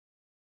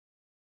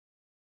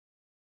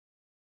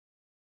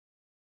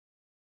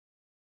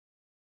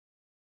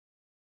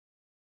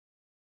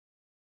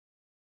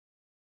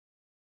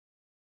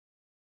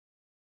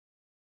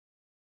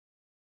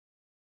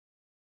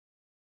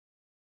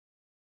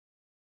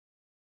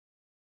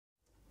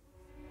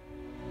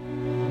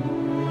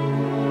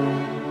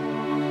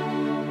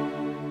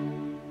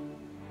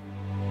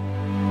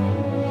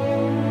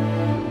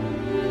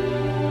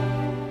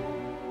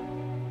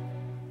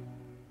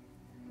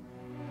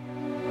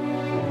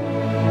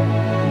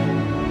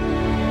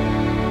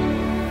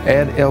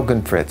Ed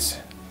Ilgenfritz,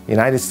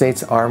 United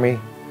States Army,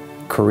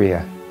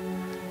 Korea.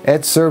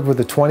 Ed served with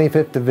the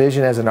 25th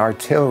Division as an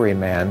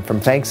artilleryman from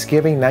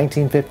Thanksgiving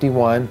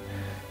 1951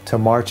 to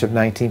March of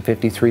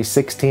 1953,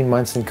 16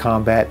 months in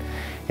combat.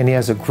 And he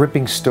has a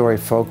gripping story,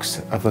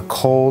 folks, of the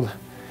cold,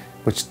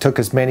 which took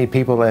as many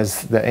people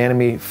as the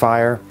enemy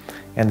fire,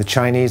 and the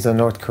Chinese and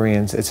the North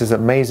Koreans. It's this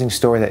amazing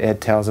story that Ed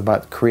tells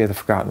about Korea, the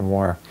Forgotten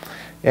War.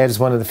 Ed is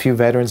one of the few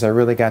veterans I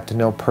really got to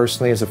know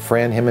personally as a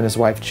friend, him and his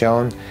wife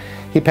Joan.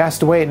 He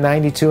passed away at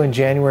 92 in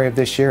January of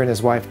this year, and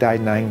his wife died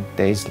 9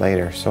 days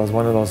later. So it was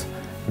one of those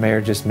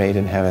marriages made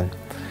in heaven.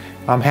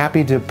 I'm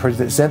happy to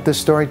present this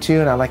story to you,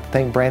 and I'd like to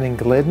thank Brandon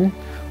Glidden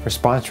for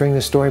sponsoring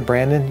this story.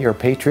 Brandon, you're a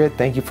patriot.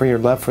 Thank you for your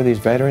love for these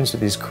veterans, for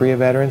these Korea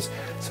veterans,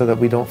 so that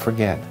we don't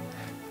forget.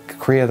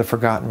 Korea, the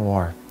Forgotten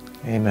War.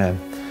 Amen.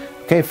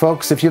 Okay,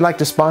 folks, if you'd like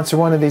to sponsor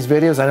one of these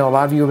videos, I know a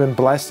lot of you have been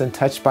blessed and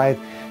touched by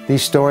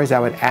these stories. I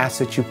would ask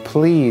that you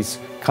please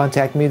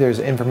contact me. There's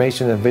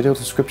information in the video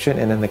description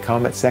and in the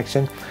comment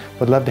section.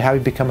 Would love to have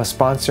you become a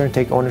sponsor and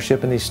take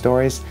ownership in these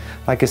stories.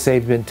 Like I say,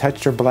 you've been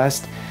touched or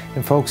blessed.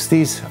 And folks,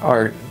 these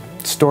are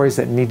stories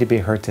that need to be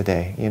heard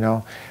today. You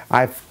know,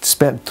 I've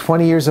spent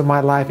 20 years of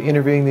my life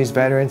interviewing these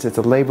veterans. It's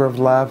a labor of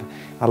love.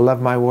 I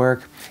love my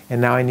work,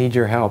 and now I need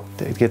your help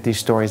to get these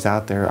stories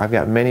out there. I've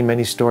got many,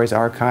 many stories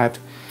archived,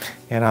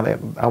 and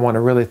I want to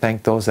really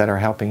thank those that are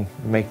helping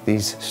make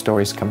these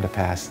stories come to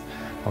pass.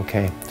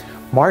 Okay.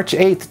 March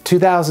 8th,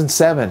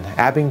 2007,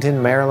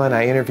 Abington, Maryland,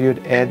 I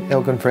interviewed Ed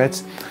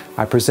Ilgenfritz.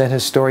 I present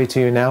his story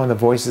to you now on the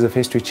Voices of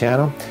History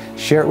channel.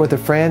 Share it with a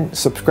friend,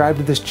 subscribe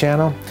to this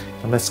channel,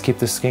 and let's keep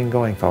this thing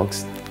going,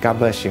 folks. God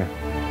bless you.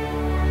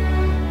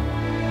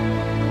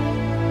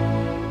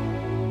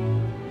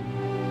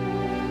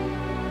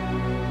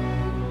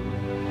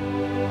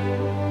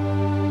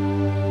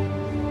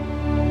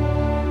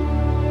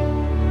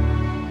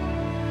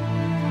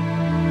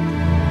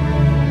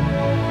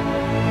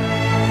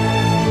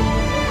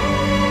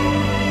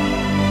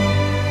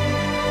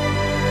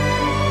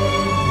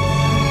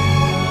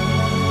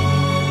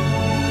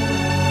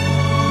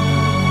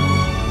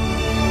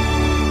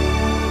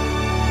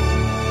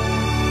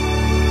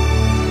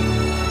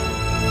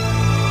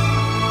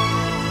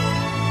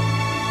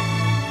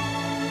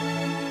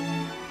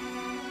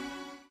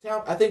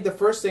 I think the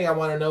first thing I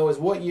want to know is,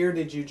 what year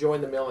did you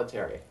join the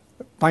military?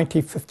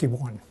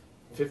 1951.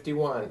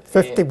 51.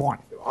 51.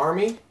 And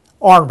Army?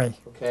 Army.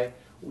 Okay.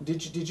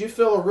 Did you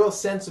feel a real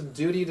sense of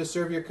duty to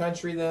serve your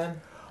country then?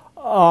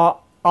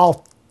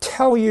 I'll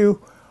tell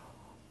you,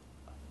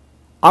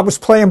 I was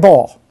playing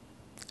ball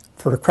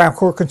for the Crown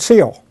Corps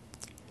Conceal,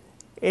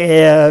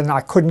 and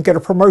I couldn't get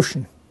a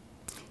promotion.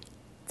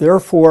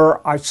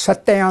 Therefore, I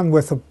sat down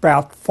with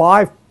about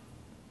 5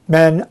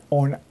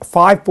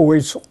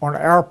 boys on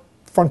our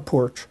front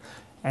porch,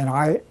 and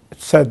I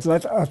said,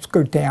 let's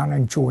go down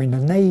and join the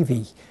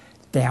Navy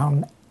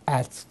down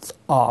at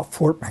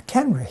Fort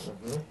McHenry.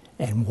 Mm-hmm.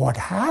 And what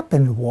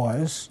happened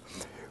was,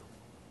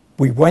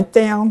 we went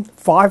down,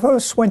 5 of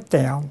us went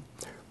down,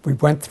 we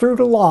went through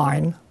the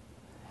line,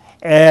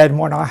 and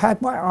when I had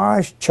my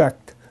eyes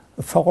checked,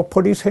 the fellow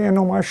put his hand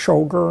on my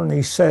shoulder and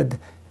he said,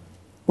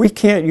 "We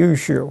can't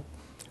use you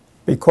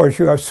because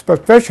you have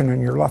split vision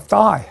in your left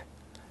eye."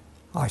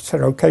 I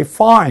said, "Okay,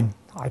 fine."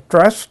 I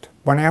dressed,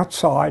 went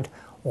outside.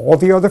 All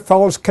the other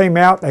fellows came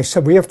out. They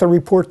said, "We have to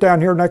report down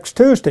here next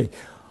Tuesday."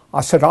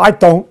 I said, "I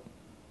don't."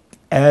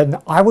 And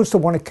I was the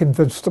one that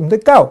convinced them to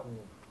go.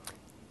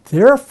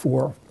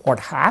 Therefore, what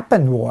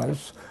happened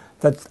was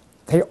that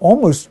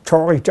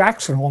Charlie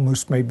Jackson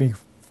almost made me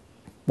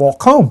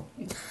walk home.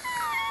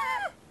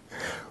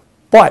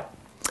 But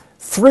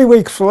 3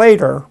 weeks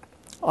later,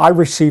 I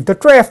received a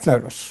draft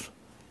notice.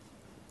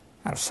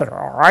 And I said,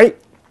 "All right,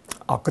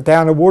 I'll go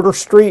down to Water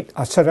Street."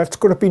 I said, "That's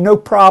going to be no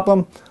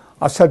problem."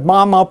 I said,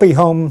 "Mom, I'll be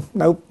home,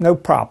 no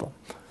problem."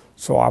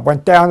 So I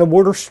went down to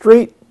Water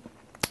Street,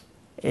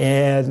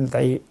 and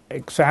they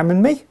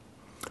examined me.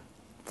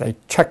 They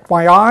checked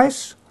my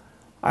eyes,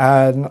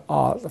 and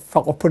the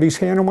fellow put his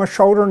hand on my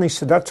shoulder, and he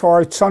said, "That's all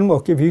right, son, we'll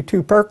give you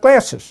 2 pair of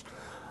glasses."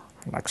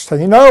 Next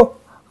thing you know,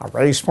 I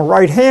raised my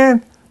right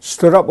hand,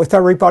 stood up with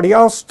everybody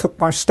else, took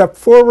my step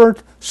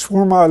forward,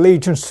 swore my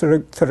allegiance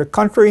to the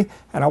country,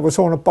 and I was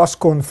on a bus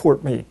going to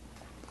Fort Meade.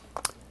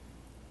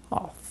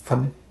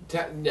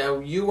 Now,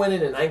 you went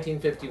in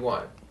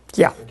 1951.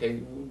 Yeah.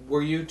 Okay.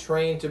 Were you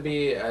trained to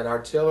be an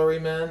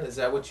artilleryman? Is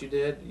that what you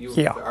did?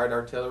 Yeah. Art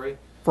artillery?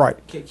 Right.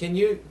 Can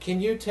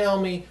you tell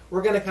me,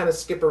 we're going to kind of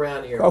skip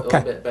around here a Okay.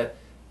 little bit, but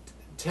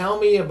tell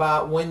me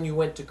about when you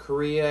went to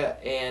Korea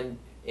and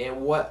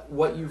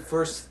what you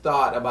first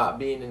thought about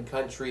being in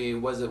country.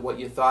 Was it what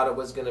you thought it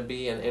was going to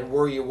be, and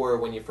where you were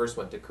when you first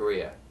went to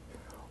Korea?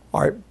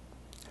 All right.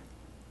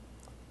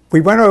 We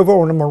went over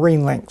on the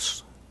Marine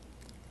Links.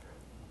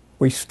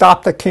 We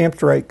stopped at Camp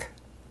Drake.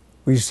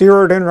 We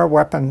zeroed in our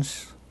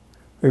weapons.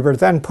 We were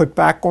then put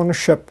back on the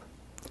ship,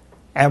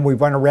 and we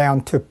went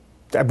around to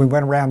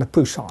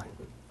Busan.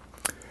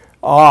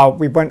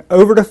 We went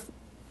over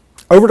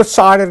the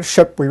side of the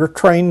ship. We were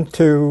trained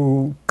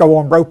to go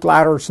on rope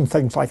ladders and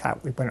things like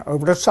that. We went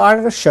over the side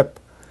of the ship.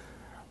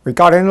 We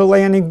got into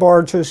landing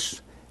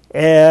barges,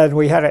 and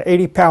we had an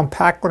 80-pound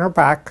pack on our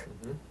back,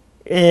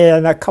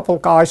 and a couple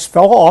of guys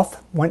fell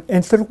off, went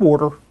into the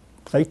water.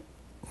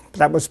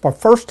 That was my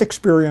first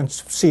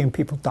experience seeing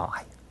people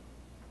die.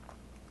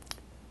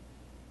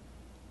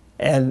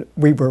 And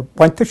we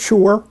went to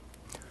shore.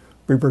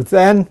 We were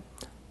then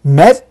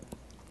met,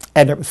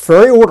 and it was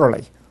very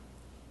orderly.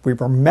 We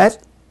were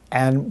met,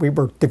 and we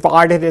were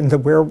divided into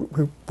where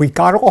we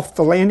got off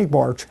the landing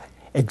barge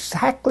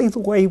exactly the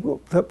way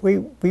that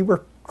we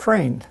were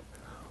trained.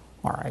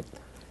 All right.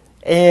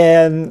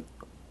 And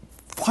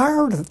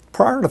prior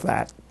to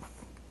that,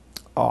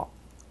 on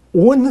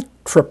the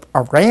trip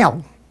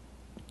around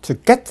to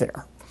get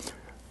there,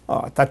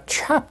 the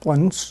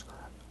chaplains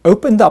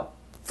opened up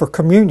for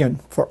communion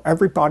for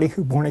everybody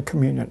who wanted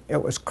communion.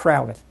 It was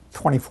crowded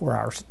 24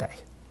 hours a day.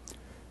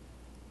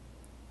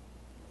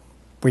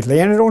 We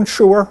landed on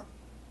shore.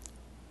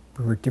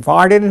 We were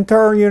divided into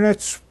our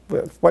units,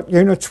 what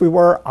units we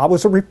were. I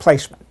was a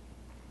replacement.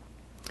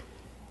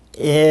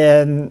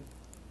 And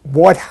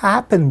what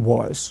happened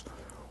was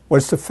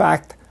the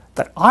fact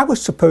that I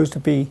was supposed to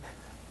be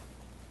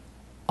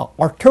an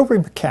artillery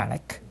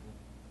mechanic,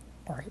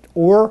 right,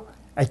 or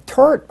a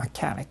turret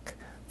mechanic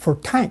for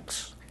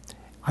tanks.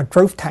 I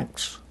drove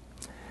tanks.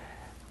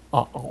 I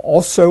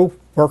also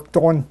worked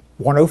on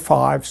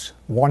 105s,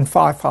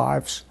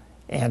 155s,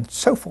 and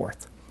so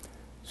forth.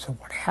 So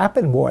what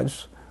happened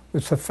was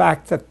the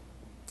fact that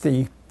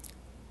the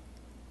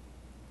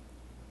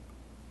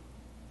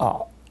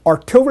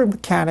artillery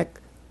mechanic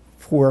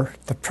for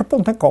the triple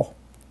nickel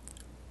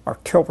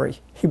artillery,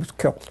 he was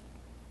killed.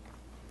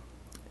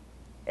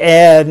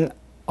 And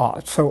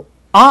so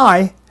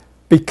I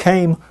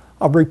became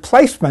a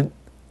replacement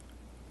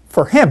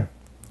for him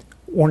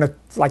on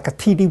like a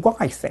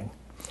TDY thing.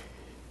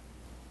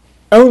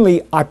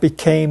 Only I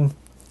became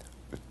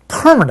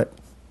permanent.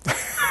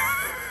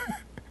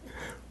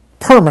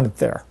 Permanent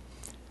there.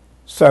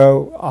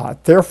 So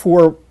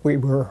therefore we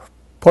were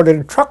put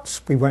in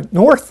trucks. We went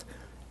north,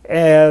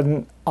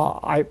 and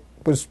I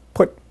was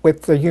put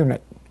with the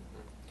unit.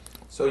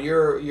 So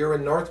you're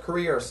in North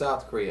Korea or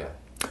South Korea?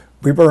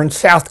 We were in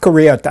South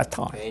Korea at that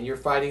time. Okay, and you're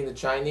fighting the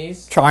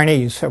Chinese?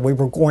 Chinese, and we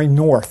were going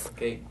north.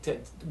 Okay,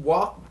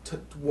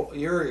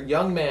 you're a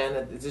young man.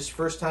 Is this your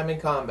first time in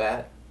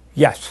combat?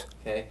 Yes.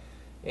 Okay,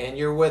 and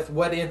you're with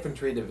what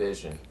infantry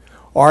division?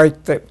 All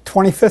right, the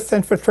 25th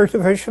Infantry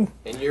Division.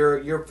 And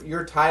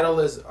your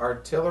title is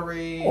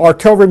artillery?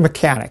 Artillery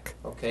mechanic.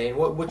 Okay, and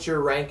what's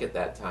your rank at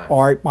that time?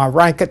 All right, my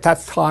rank at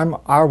that time,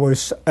 I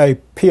was a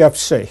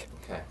PFC.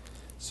 Okay,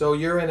 so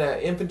you're in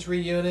an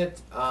infantry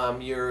unit.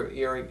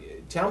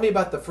 Tell me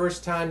about the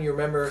first time you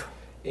remember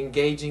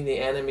engaging the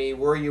enemy,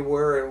 where you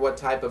were, and what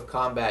type of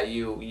combat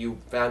you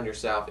found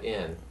yourself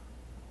in.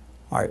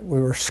 All right,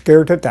 we were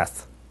scared to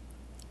death,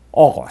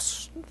 all of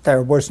us.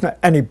 There wasn't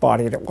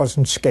anybody that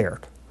wasn't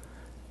scared.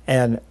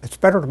 And it's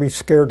better to be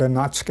scared than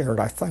not scared,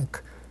 I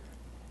think.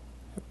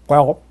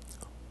 Well,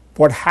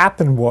 what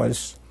happened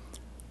was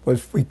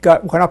went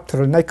up to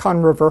the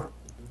Mekong River,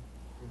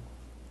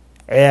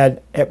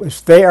 and it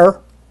was there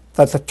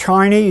that the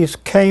Chinese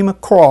came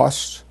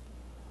across,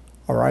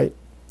 all right,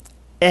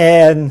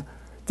 and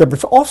there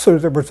was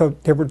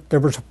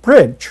a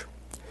bridge.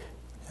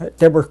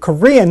 There were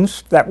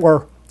Koreans that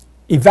were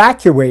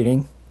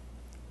evacuating,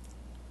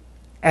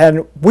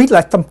 and we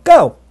let them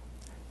go.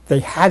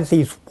 They had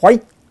these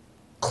white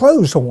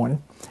clothes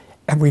on,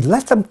 and we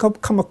let them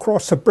come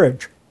across the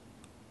bridge.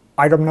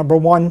 Item number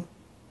one,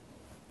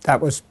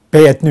 that was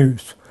bad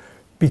news,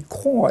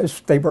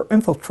 because they were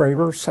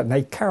infiltrators and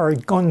they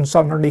carried guns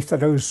underneath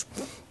of those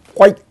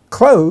white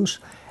clothes,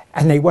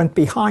 and they went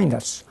behind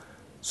us.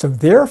 So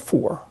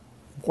therefore,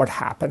 what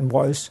happened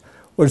was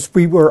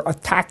we were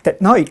attacked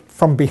at night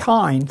from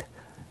behind,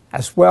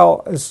 as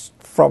well as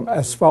from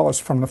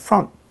the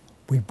front.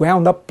 We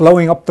wound up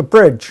blowing up the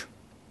bridge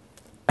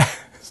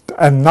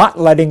and not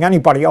letting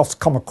anybody else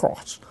come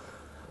across.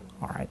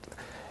 All right.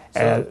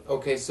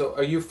 So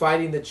are you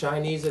fighting the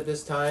Chinese at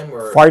this time,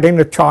 or fighting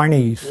the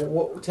Chinese?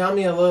 Tell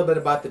me a little bit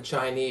about the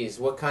Chinese.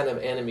 What kind of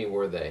enemy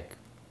were they?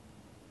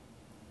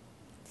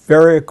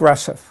 Very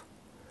aggressive.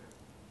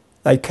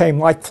 They came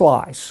like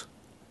flies,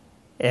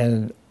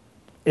 and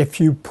if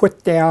you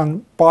put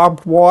down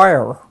barbed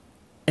wire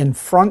in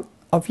front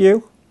of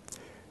you,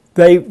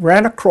 they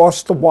ran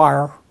across the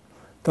wire.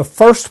 The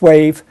first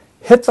wave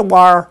hit the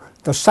wire.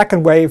 The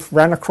second wave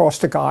ran across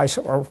the guys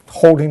that were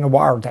holding the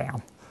wire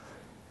down.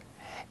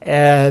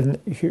 And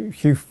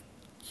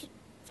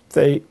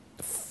they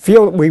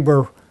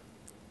feel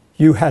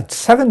you had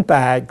 7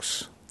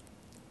 bags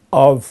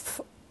of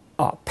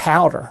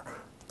powder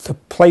to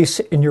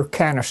place in your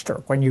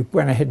canister when you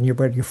went ahead and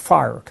you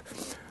fired.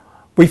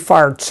 We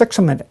fired 6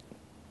 a minute,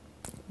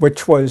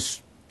 which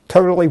was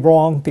totally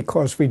wrong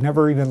because we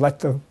never even let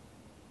the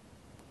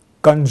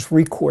guns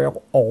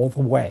recoil all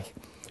the way.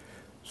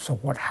 So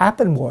what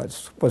happened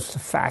was the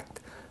fact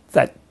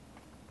that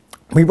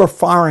we were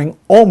firing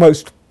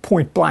almost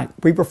point blank.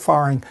 We were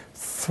firing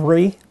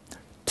 3,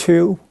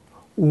 2,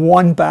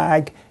 1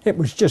 bag. It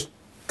was just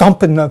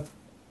dumping the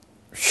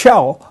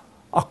shell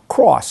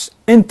across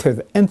into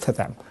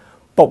them.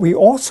 But we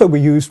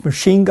used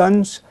machine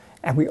guns,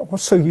 and we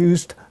also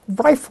used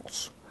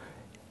rifles.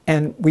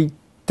 And we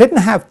didn't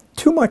have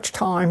too much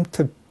time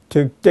to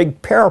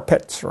dig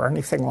parapets or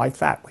anything like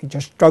that. We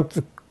just dug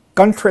the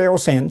gun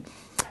trails in,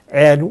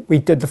 and we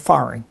did the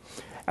firing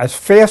as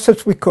fast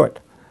as we could,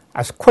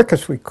 as quick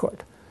as we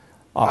could.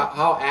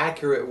 How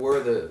accurate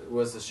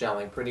was the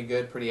shelling? Pretty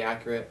good, pretty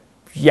accurate?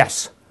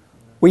 Yes.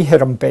 We hit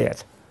them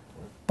bad.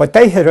 But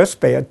they hit us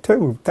bad,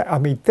 too. I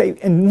mean,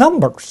 in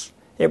numbers.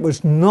 It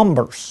was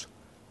numbers.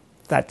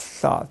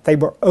 They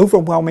were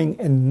overwhelming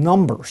in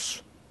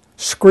numbers.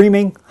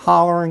 Screaming,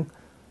 hollering,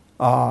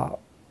 and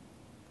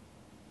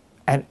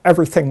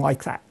everything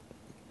like that.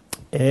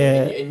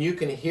 And you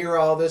can hear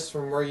all this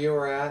from where you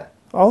were at?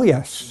 Oh,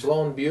 yes.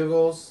 Blowing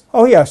bugles?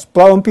 Oh, yes.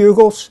 Blowing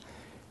bugles,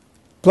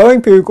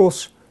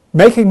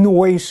 making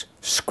noise,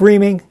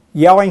 screaming,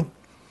 yelling,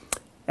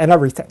 and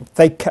everything.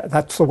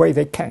 That's the way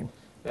they came.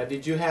 Now,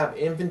 did you have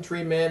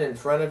infantrymen in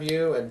front of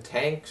you and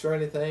tanks or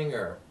anything?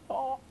 Or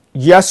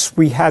yes,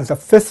 we had the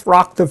 5th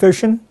Rock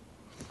Division,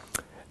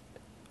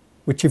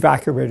 which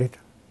evacuated,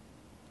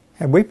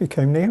 and we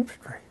became the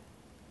infantry.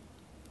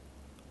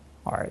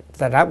 All right,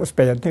 that was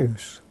bad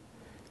news.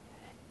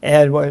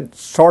 And when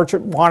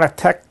Sergeant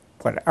Wanatek,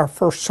 when our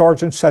first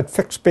sergeant said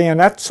fix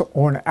bayonets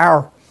on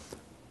our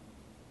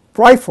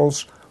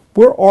rifles,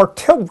 we're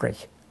artillery.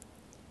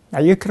 Now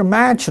you can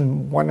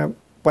imagine when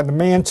the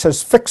man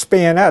says fix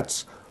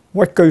bayonets,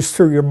 what goes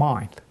through your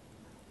mind.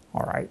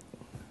 All right.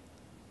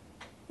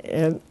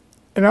 And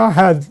I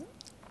had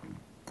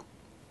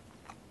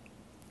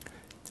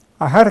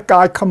a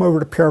guy come over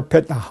the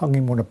parapet and I hung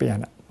him on a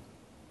bayonet.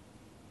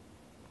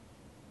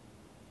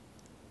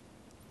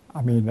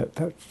 I mean,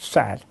 that's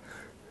sad.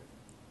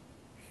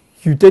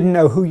 You didn't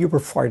know who you were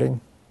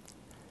fighting.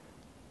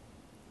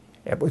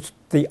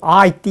 The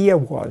idea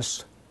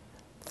was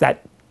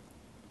that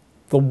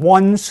the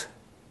ones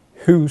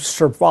who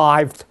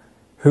survived,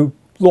 who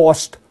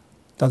lost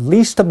the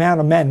least amount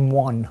of men,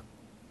 won.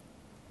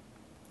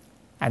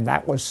 And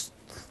that was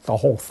the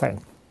whole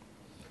thing.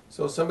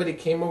 So somebody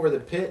came over the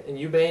pit and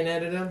you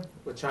bayoneted them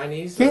with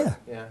Chinese? Yeah.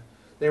 Yeah.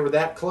 They were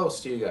that close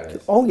to you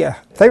guys? Oh, yeah.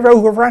 They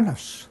overran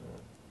us.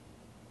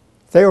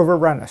 They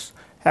overran us.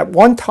 At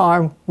one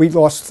time, we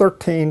lost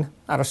 13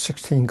 out of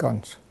 16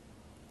 guns.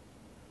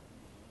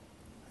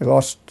 We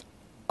lost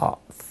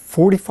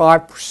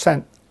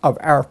 45% of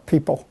our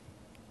people.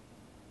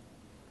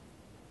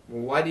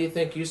 Why do you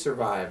think you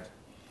survived?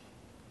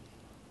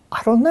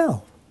 I don't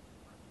know.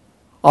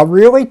 I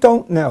really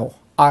don't know.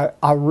 I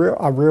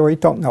really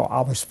don't know.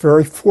 I was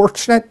very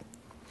fortunate.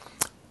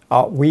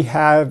 We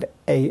had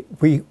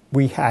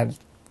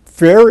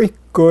very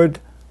good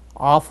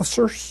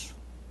officers.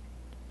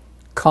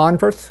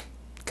 Converth,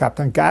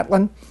 Captain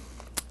Gatlin,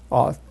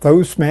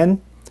 those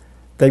men,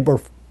 they were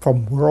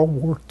from World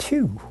War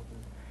II.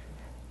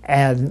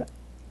 And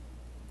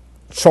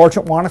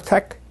Sergeant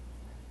Wanatek,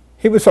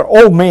 he was an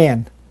old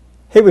man.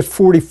 He was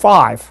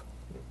 45.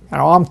 And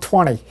I'm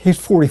 20. He's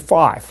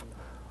 45.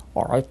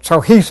 All right,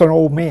 so he's an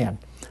old man.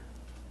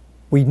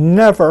 We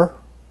never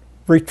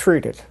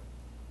retreated.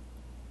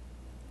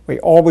 We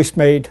always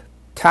made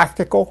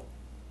tactical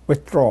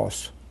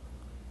withdrawals.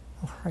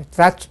 All right,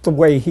 that's the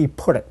way he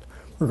put it.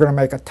 We're going to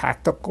make a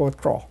tactical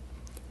withdrawal.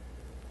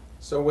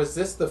 So was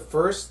this the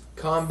first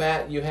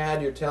combat you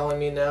had, you're telling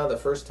me now, the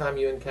first time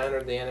you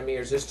encountered the enemy,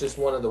 or is this just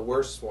one of the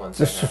worst ones?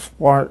 This is the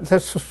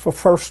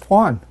first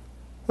one.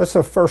 This is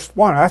the first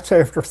one. That's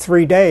after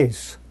 3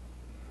 days.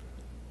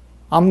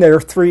 I'm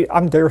there 3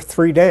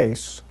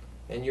 days.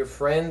 And your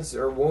friends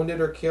are wounded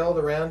or killed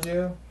around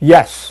you?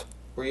 Yes.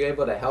 Were you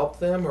able to help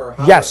them? Or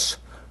how? Yes.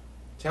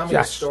 Tell me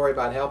a story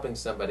about helping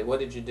somebody. What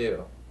did you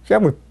do?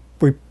 Yeah,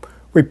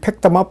 we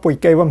picked them up. We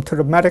gave them to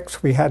the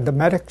medics. We had the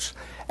medics.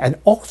 And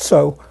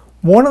also,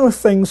 one of the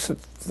things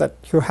that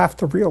you have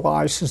to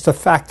realize is the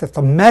fact that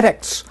the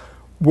medics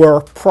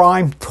were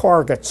prime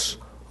targets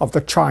of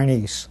the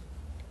Chinese.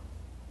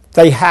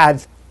 They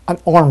had an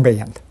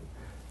armband.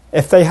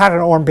 If they had an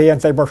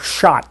armband, they were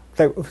shot.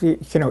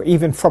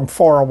 Even from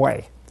far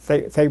away,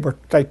 they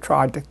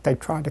tried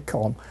to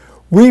kill them.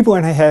 We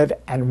went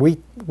ahead and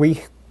we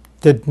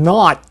did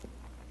not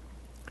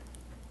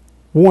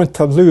want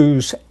to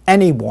lose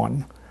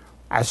anyone.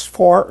 As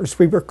far as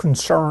we were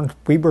concerned,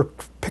 we would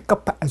pick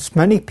up as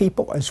many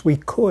people as we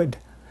could,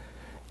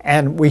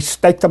 and we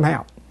staked them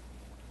out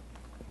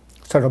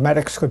so the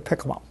medics could pick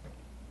them up.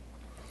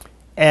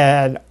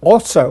 And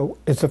also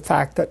is the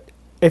fact that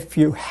if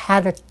you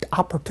had an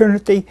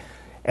opportunity,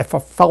 if a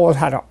fellow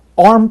had an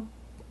arm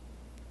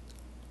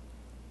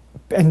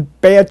in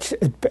bad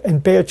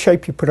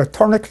shape, you put a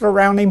tourniquet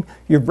around him,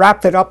 you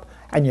wrapped it up,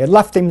 and you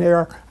left him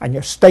there, and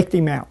you staked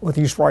him out with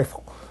his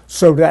rifle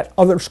so that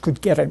others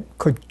could get him.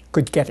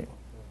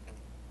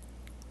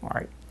 All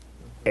right.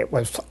 It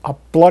was a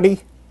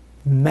bloody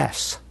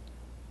mess.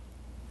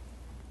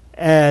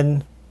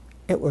 And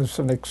it was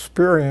an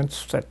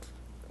experience that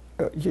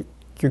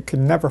you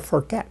can never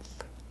forget.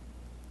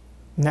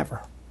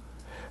 Never.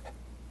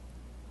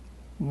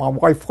 My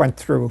wife went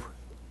through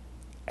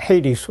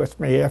Hades with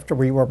me after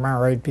we were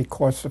married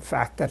because of the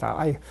fact that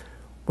I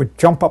would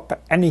jump up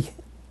at any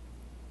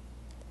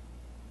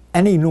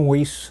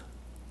noise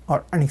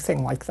or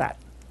anything like that.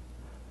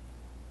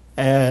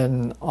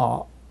 And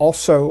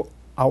also,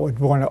 I would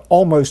want to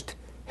almost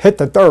hit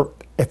the dirt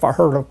if I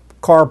heard a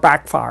car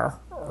backfire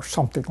or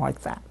something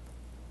like that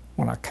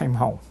when I came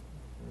home.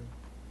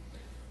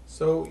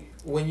 So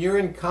when you're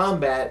in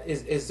combat,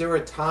 is there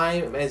a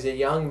time as a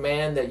young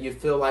man that you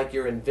feel like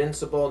you're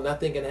invincible,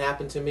 nothing can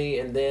happen to me,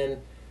 and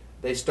then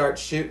they start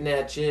shooting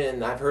at you?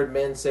 And I've heard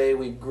men say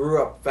we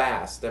grew up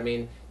fast. I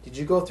mean, did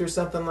you go through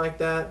something like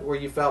that where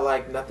you felt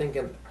like nothing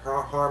can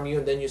harm you,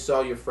 and then you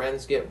saw your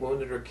friends get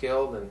wounded or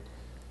killed and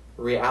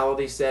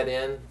reality set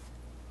in?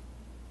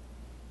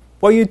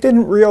 Well, you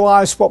didn't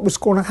realize what was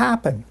going to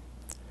happen.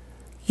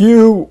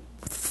 You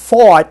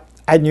fought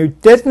and you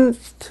did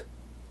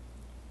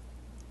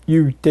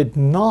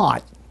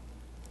not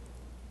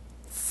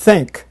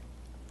think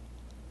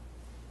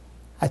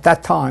at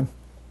that time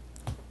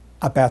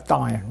about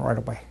dying right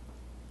away.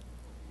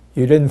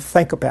 You didn't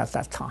think about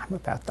that time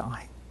about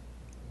dying.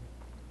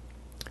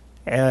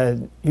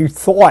 And you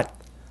thought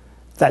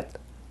that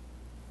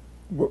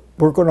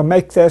we're going to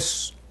make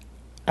this,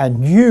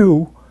 and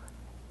you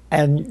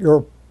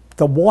and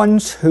the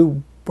ones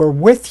who were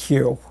with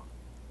you,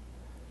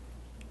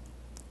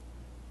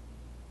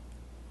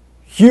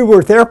 you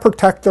were their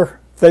protector,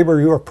 they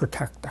were your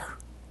protector.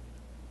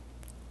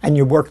 And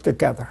you worked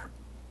together.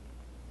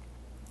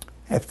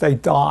 If they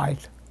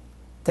died,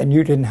 then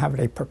you didn't have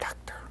any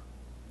protector.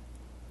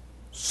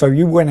 So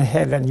you went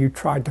ahead and you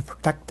tried to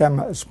protect them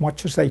as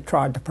much as they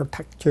tried to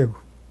protect you.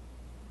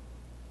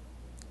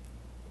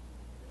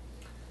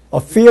 A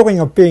feeling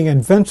of being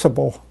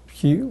invincible,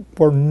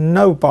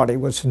 nobody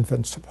was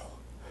invincible.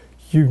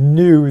 You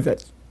knew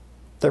that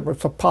there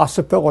was a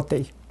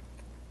possibility.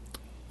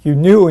 You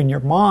knew in your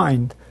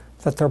mind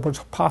that there was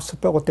a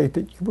possibility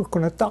that you were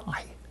going to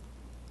die.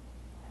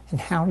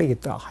 And how do you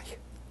die?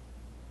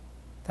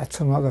 That's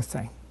another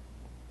thing.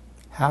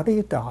 How do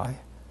you die?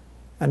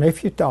 And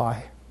if you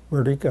die,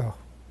 where do you go?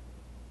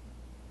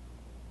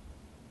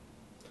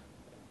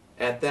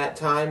 At that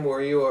time,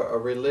 were you a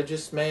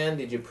religious man?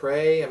 Did you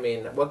pray? I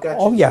mean, what got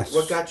you? Yes.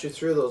 What got you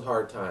through those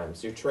hard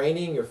times? Your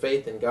training, your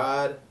faith in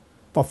God.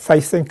 But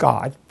faith in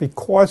God,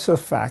 because of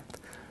the fact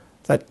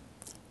that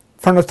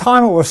from the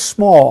time I was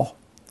small,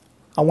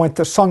 I went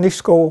to Sunday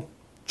school,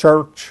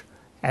 church,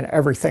 and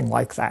everything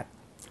like that.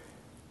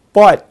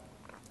 But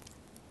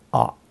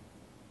I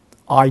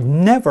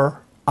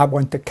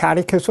went to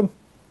catechism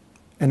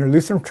in a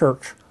Lutheran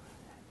church,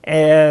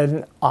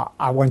 and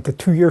I went to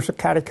 2 years of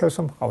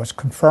catechism. I was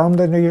confirmed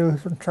in the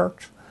Lutheran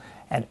church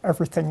and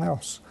everything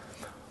else.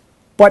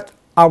 But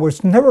I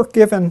was never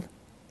given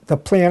the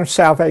plan of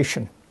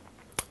salvation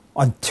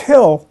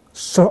until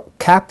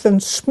Captain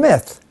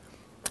Smith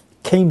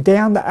came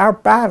down to our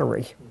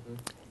battery,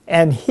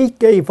 and he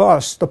gave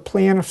us the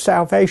plan of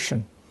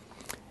salvation.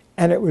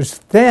 And it was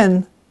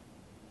then,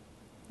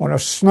 on a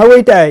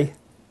snowy day,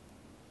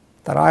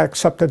 that I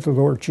accepted the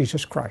Lord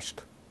Jesus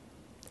Christ.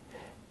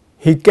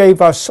 He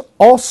gave us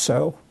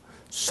also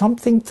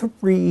something to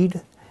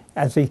read,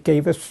 as he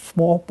gave us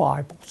small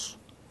Bibles.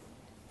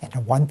 And the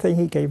one thing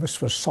he gave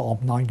us was Psalm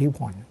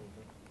 91.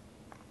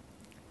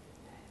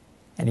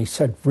 And he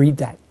said, read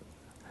that,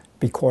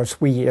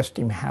 because we asked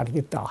him, how do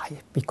you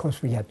die?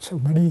 Because we had so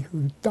many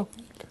who died.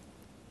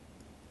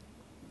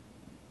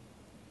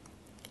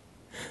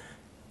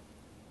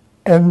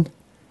 And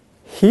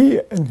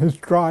he and his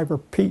driver,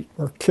 Pete,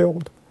 were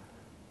killed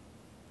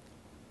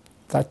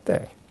that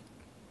day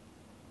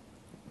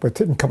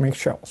with incoming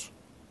shells.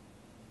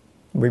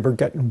 We were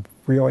getting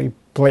really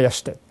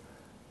blasted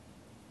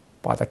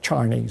by the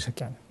Chinese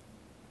again.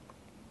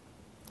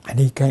 And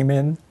he came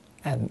in,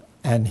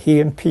 and he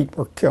and Pete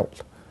were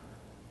killed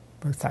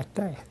both that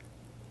day.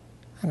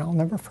 And I'll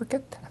never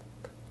forget that.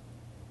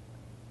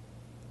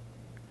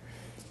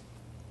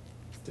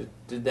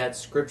 Did that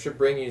scripture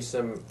bring you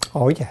some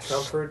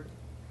comfort?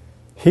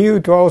 He who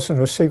dwells in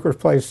the secret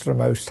place of the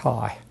Most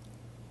High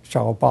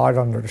shall abide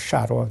under the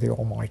shadow of the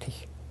Almighty.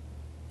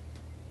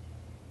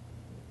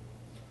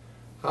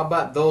 How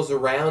about those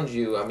around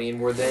you? I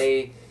mean, was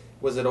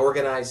it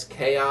organized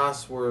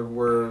chaos?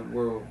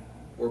 Were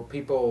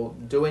people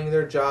doing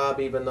their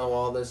job even though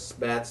all this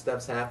bad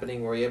stuff's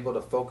happening? Were you able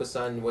to focus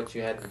on what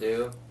you had to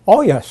do?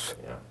 Oh, yes.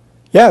 Yeah.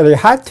 Yeah, they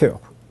had to.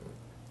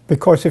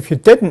 Because if you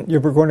didn't, you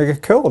were going to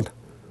get killed.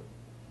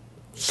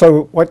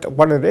 So what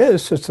it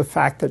is the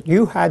fact that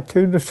you had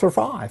to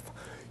survive.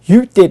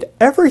 You did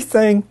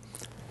everything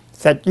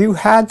that you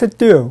had to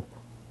do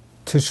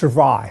to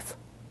survive.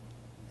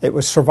 It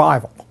was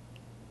survival.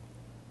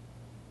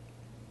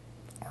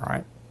 All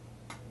right.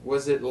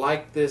 Was it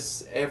like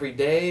this every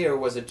day, or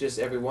was it just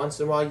every once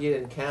in a while you'd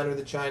encounter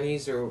the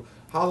Chinese? Or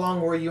how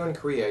long were you in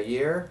Korea? A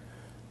year?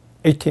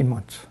 18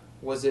 months.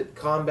 Was it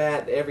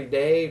combat every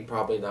day?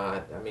 Probably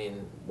not. I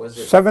mean, was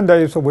it... 7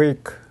 days a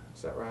week.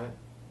 Is that right?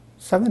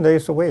 7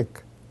 days a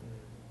week.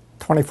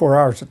 24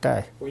 hours a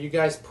day. Were you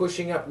guys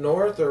pushing up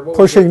north, or what?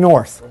 Pushing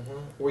north.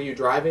 Were were you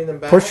driving them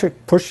back?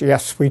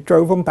 Yes, we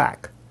drove them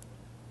back.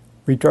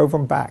 We drove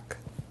them back.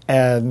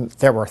 And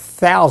there were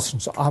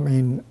thousands. I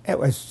mean, it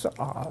was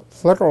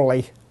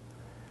literally,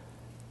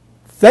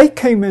 they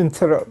came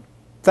into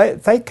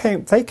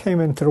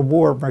the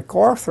war,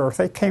 MacArthur,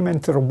 they came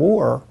into the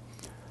war,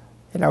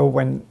 you know,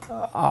 when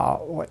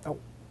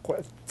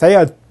they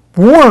had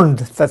warned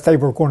that they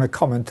were going to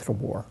come into the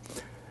war.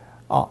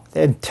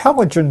 The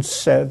intelligence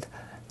said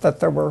that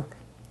there were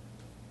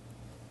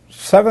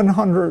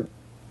 700,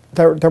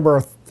 there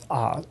were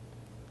a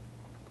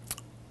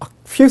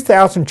few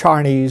thousand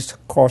Chinese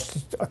across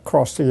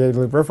the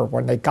Yalu River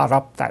when they got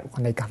up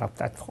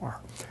that far.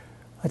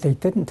 But they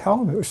didn't tell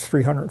them it was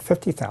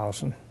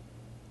 350,000.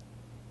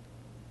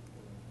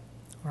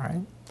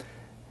 Right?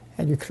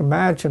 And you can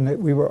imagine that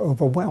we were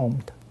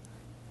overwhelmed.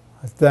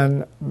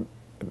 Then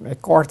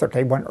MacArthur,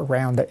 they went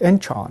around to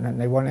Incheon, and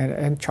they went into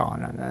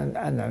Incheon,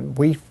 and then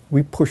we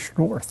pushed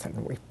north,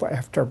 and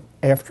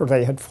after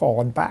they had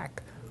fallen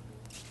back.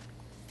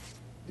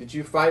 Did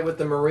you fight with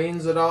the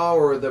Marines at all,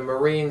 or the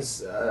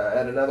Marines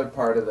at another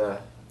part of the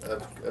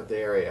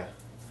area?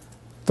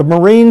 The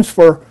Marines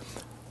were,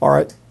 all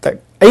right,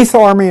 the 8th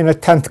Army and the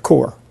 10th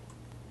Corps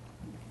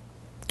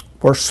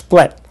were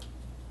split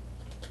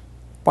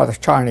by the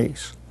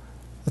Chinese.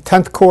 The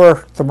 10th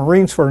Corps, the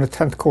Marines were in the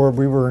 10th Corps,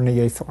 we were in the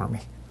 8th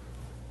Army.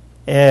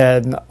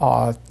 And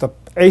the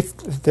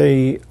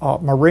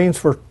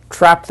Marines were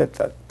trapped at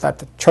the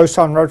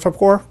Chosun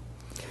Reservoir.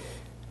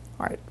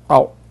 All right,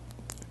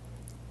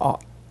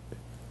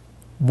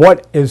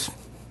 what is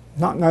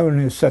not known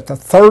is that the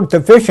 3rd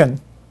Division,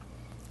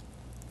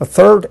 the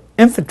 3rd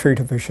Infantry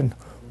Division,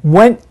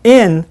 went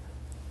in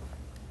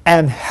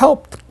and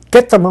helped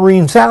get the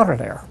Marines out of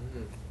there.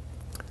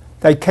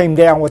 They came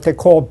down what they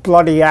call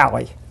Bloody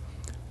Alley,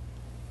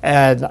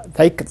 and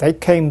they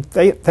came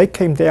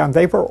down.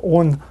 They were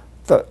on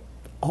the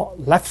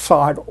left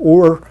side,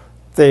 or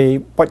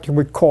what you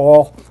would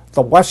call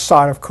the west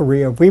side of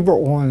Korea. We were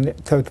on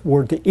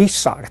toward the east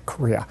side of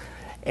Korea.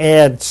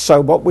 And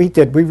so what we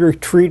did, we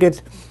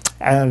retreated,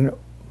 and,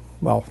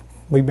 well,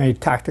 we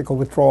made tactical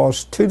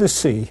withdrawals to the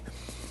sea,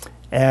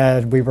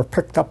 and we were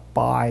picked up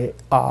by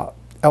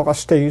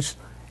LSDs,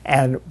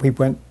 and we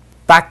went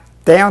back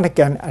down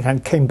again, and then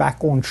came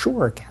back on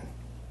shore again.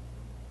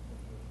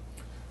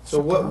 So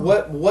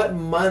what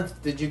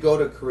month did you go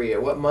to Korea?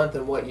 What month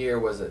and what year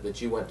was it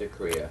that you went to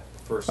Korea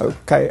first?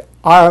 Okay,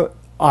 I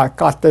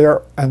got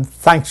there on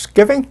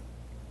Thanksgiving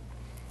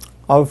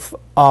of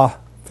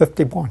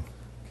 51.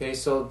 Okay,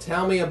 so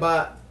tell me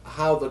about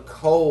how the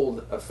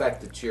cold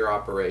affected your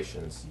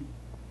operations.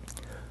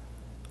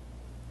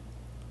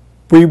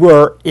 We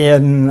were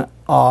in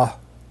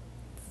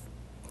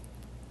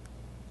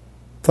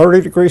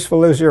 30 degrees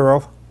below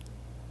zero,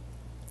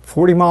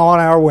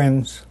 40-mile-an-hour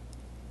winds,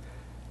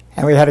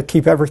 and we had to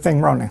keep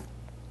everything running.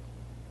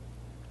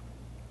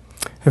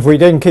 If we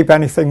didn't keep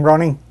anything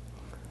running,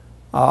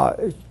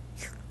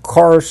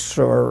 cars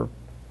or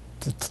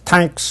the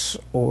tanks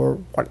or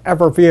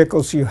whatever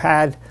vehicles you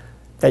had,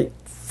 they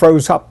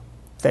froze up.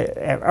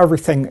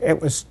 Everything,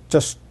 it was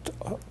just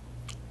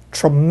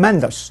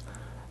tremendous.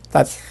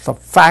 The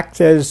fact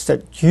is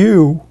that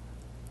you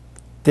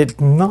did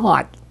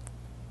not,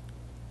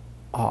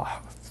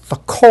 the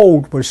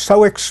cold was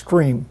so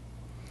extreme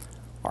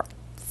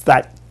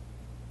that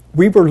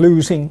we were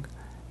losing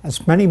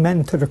as many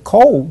men to the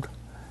cold,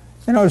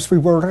 you know, as we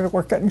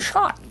were getting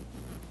shot.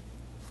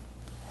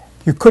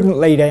 You couldn't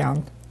lay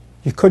down,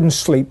 you couldn't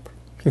sleep,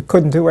 you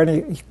couldn't do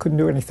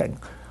anything.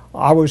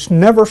 I was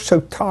never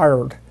so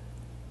tired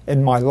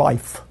in my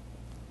life.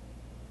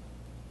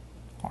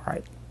 All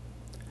right.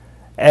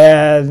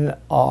 And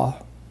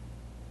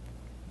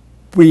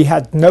we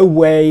had no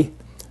way,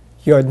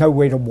 you had no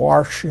way to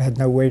wash, you had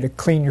no way to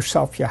clean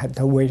yourself, you had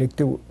no way to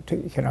do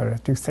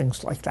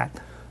things like that.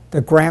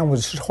 The ground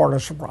was as hard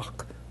as a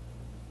rock.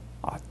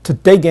 To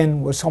dig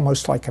in was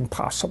almost like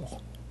impossible.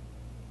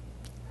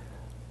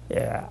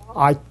 Yeah,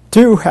 I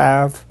do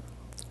have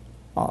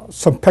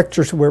some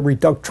pictures where we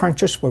dug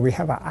trenches, where we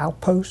have an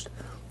outpost,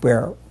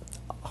 where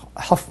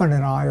Huffman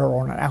and I are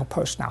on an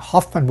outpost. Now,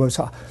 Huffman was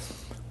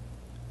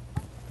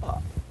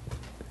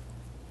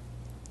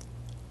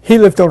he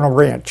lived on a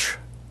ranch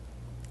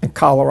in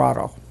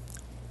Colorado,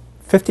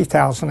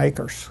 50,000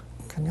 acres.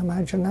 Can you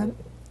imagine that?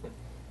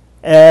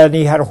 And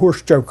he had a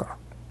horse joker,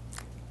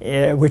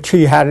 which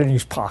he had in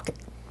his pocket.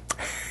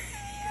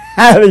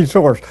 Had his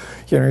horse.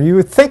 You know, you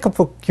would think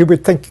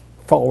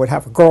fellow would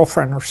have a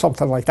girlfriend or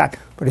something like that,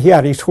 but he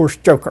had his horse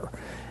joker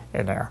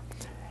in there.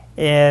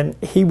 And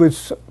he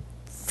was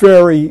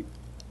very,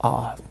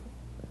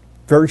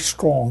 very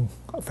strong,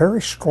 a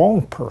very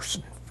strong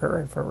person,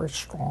 very, very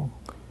strong.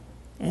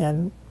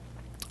 And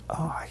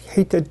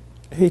he did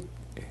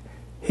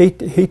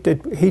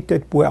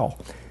well.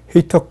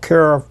 He took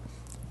care of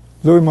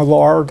Louis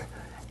Millard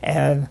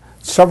and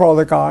several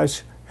other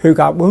guys who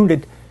got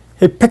wounded.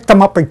 He picked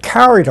them up and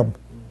carried them.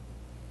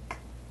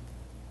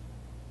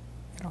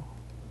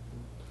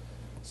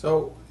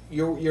 So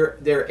you're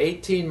there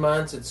 18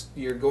 months.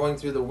 You're going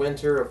through the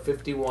winter of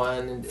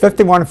 51 and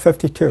 51 and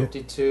 52.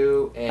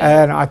 52,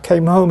 And I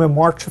came home in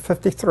March of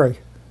 53.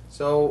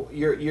 So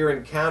you're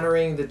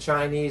encountering the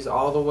Chinese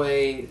all the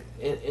way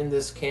in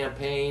this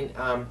campaign.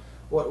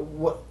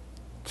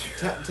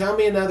 Tell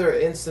me another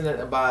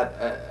incident about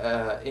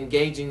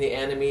engaging the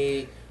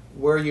enemy,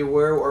 where you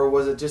were, or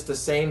was it just the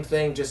same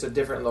thing, just a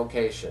different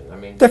location? I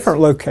mean, different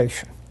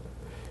location.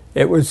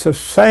 It was the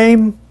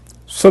same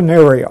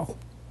scenario.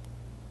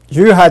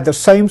 You had the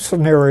same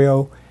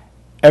scenario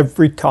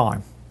every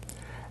time.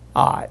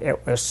 It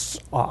was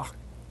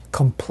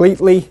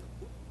completely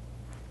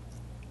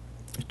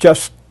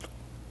just,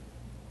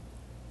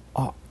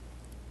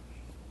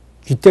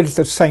 you did it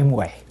the same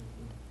way.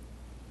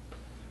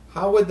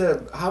 How would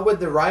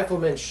the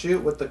riflemen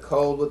shoot with the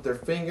cold with their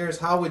fingers?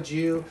 How would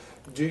you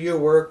do your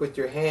work with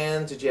your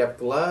hands? Did you have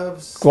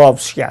gloves?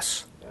 Gloves,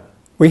 yes. Yeah.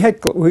 We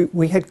had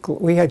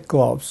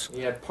gloves.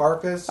 You had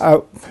parkas?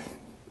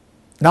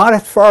 Not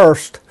at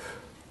first,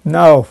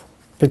 no,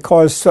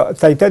 because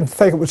they didn't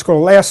think it was going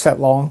to last that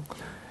long.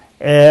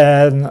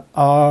 And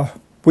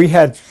we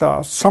had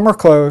summer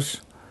clothes.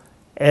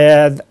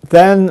 And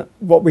then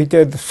what we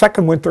did, the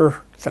second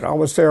winter that I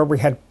was there, we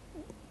had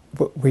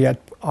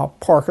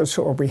parkas,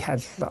 or we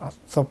had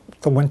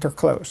the winter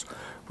clothes.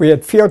 We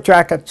had field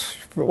jackets.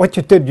 What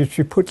you did is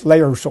you put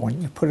layers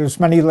on. You put as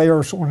many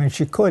layers on as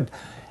you could.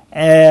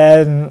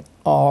 And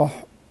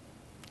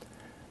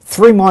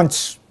 3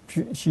 months,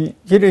 you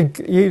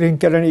didn't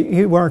get any.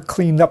 You weren't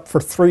cleaned up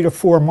for 3 to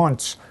 4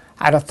 months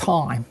at a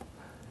time,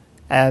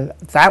 and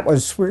that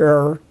was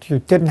where you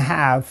didn't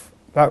have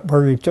that.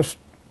 Where you just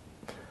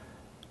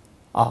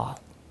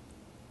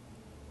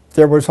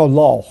there was a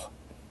lull.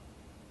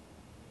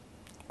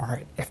 All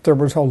right, if there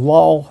was a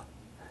lull,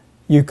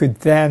 you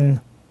could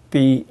then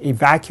be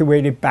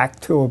evacuated back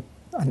to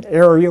an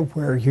area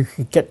where you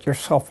could get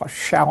yourself a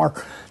shower.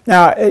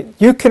 Now,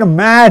 you can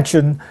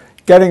imagine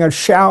getting a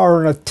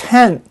shower in a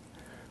tent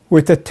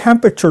with the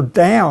temperature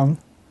down,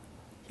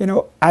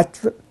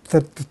 at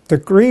the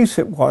degrees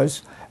it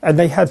was, and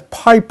they had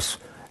pipes,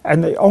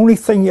 and the only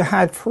thing you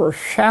had for a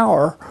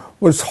shower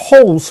was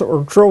holes that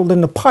were drilled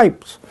in the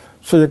pipes.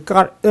 So you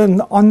got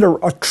in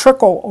under a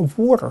trickle of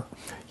water.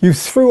 You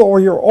threw all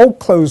your old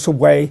clothes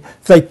away.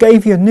 They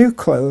gave you new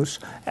clothes,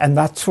 and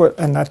that's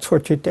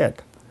what you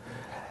did.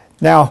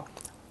 Now,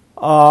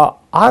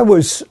 I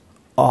was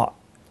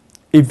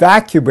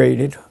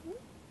evacuated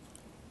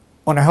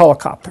on a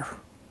helicopter,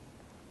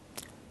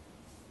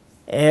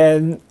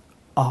 and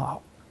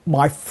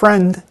my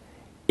friend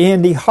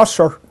Andy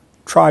Husser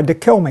tried to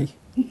kill me.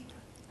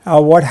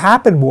 What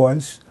happened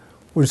was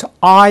we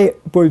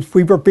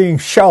were being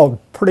shelled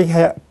pretty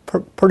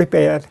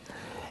bad.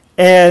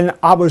 And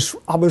I was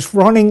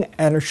running,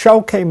 and a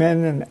shell came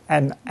in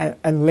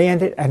and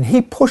landed, and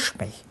he pushed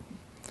me.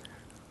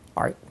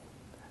 All right,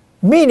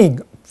 meaning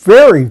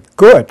very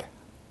good,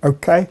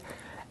 okay?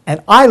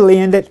 And I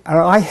landed, and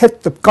I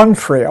hit the gun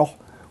trail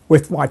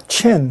with my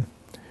chin.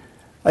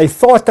 They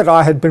thought that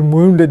I had been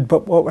wounded,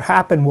 but what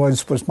happened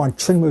was my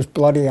chin was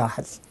bloody. My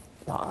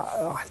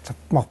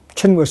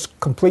chin was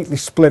completely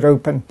split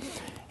open,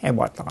 and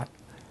whatnot.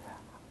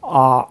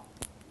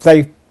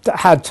 They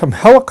had some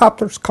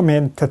helicopters come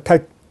in to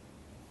take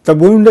the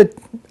wounded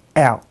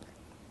out.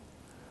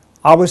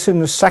 I was in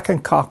the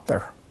second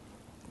copter.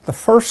 The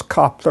first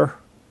copter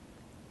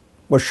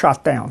was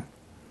shot down.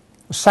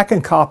 The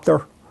second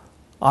copter,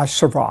 I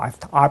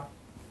survived.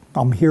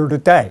 I'm here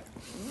today.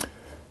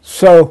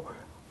 So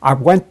I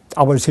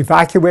was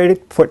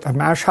evacuated, put in a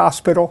MASH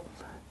hospital.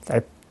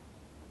 They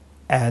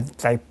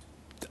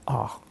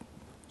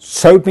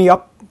sewed me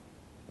up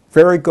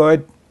very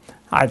good.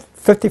 I had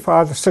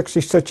 55 to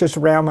 60 stitches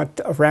around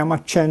my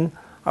chin.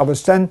 I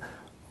was then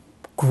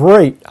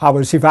great. I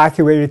was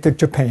evacuated to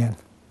Japan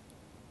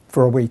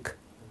for a week,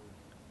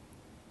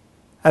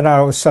 and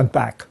I was sent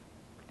back.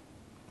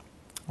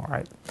 All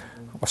right,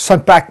 I was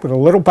sent back with a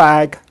little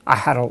bag.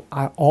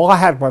 All I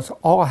had was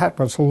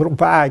a little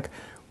bag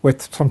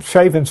with some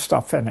shaving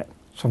stuff in it.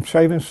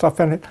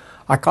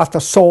 I got the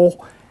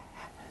sole,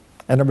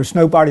 and there was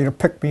nobody to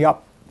pick me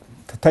up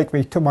to take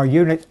me to my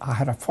unit.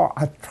 I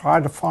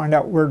tried to find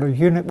out where the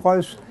unit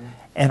was,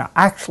 and I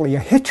actually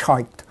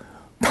hitchhiked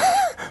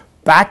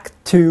back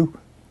to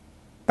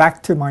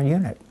my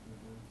unit.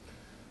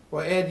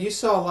 Well, Ed, you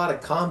saw a lot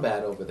of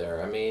combat over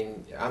there. I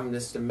mean, I'm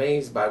just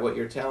amazed by what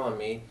you're telling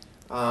me.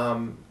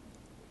 How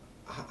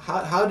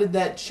did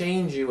that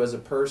change you as a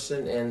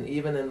person, and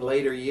even in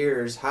later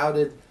years, how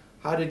did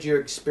your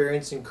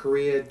experience in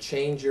Korea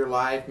change your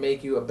life,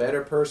 make you a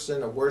better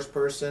person, a worse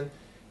person?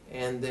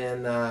 And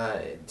then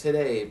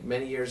today,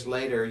 many years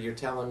later, you're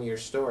telling me your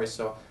story.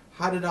 So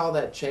how did all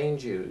that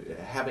change you,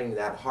 having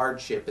that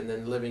hardship and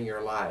then living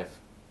your life?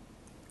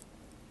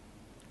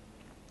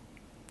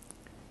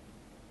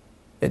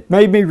 It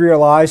made me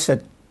realize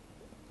that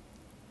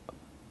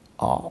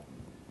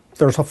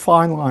there's a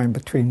fine line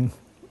between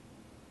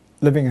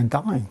living and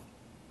dying.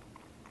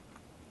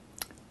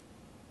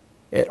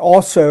 It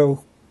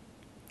also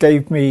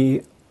gave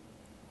me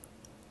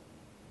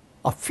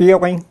a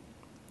feeling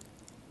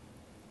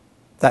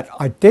that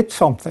I did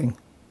something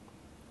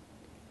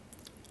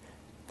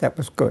that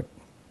was good.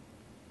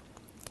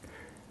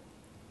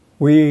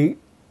 We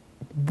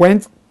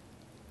went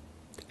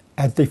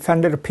and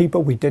defended the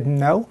people we didn't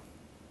know.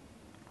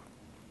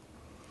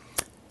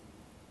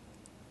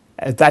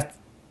 That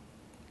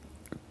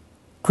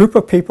group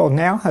of people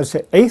now has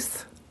the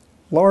 8th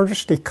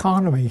largest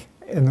economy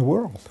in the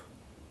world.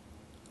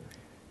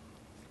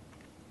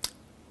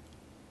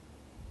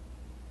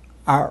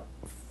 Our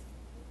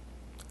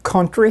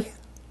country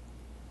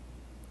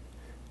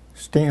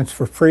stands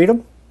for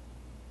freedom,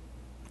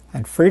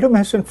 and freedom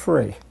isn't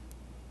free.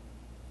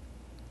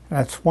 And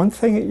that's one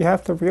thing that you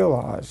have to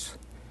realize,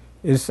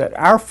 is that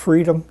our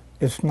freedom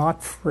is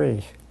not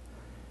free.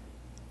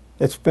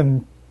 It's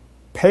been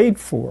paid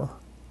for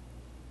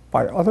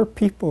by other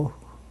people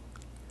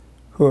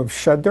who have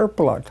shed their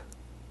blood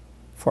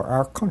for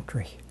our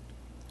country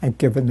and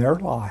given their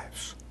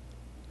lives.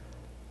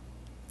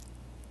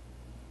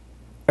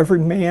 Every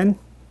man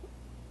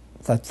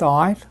that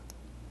died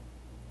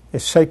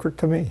is sacred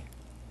to me.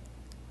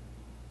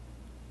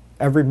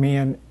 Every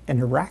man in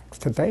Iraq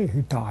today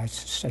who dies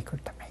is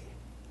sacred to me.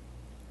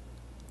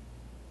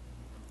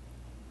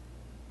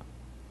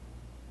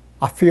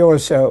 I feel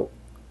as though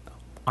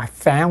my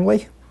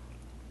family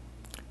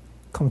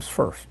comes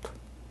first.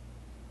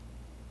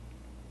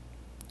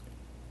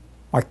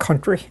 My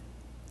country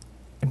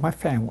and my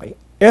family.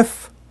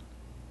 If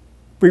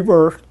we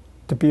were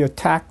to be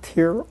attacked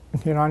here in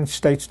the United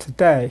States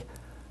today,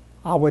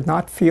 I would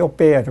not feel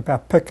bad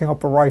about picking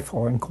up a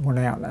rifle and going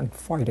out and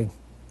fighting.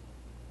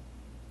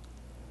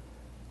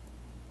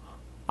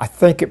 I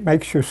think it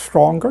makes you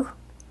stronger.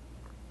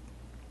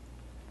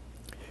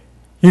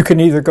 You can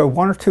either go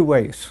one or two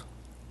ways.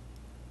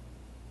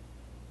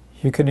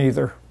 You can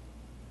either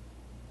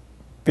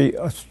be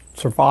a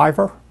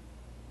survivor,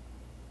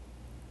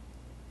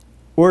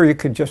 or you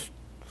could just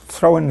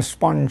throw in the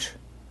sponge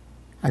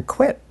and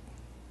quit.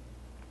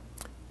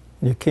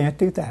 You can't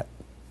do that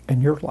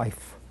in your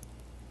life.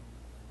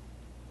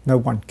 No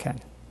one can.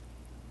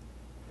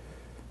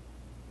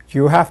 What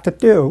you have to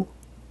do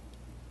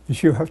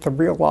is you have to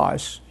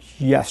realize,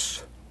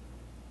 yes,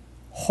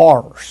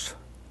 horrors.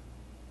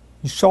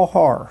 You saw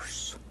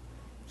horrors.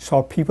 You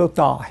saw people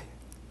die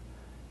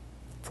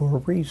for a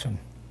reason,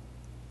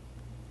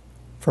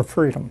 for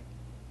freedom.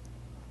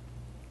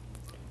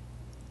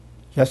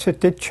 Yes, it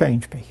did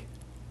change me.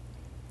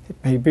 It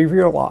made me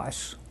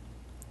realize,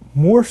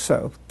 more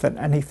so than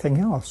anything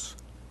else,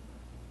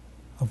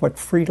 of what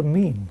freedom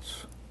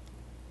means.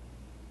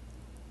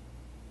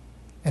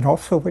 And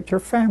also what your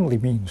family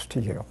means to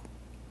you.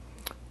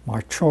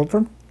 My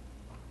children,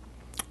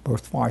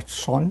 both our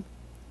son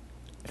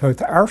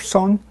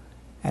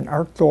and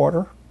our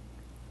daughter,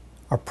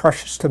 are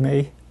precious to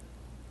me.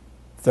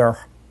 My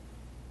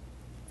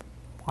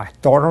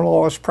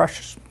daughter-in-law is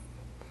precious.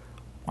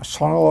 My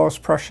son-in-law is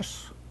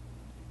precious.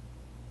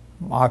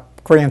 My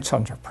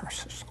grandsons are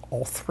precious,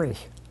 all three.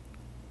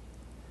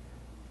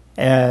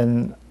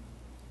 And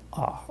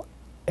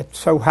it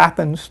so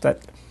happens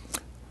that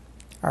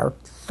our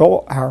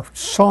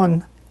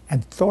son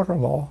and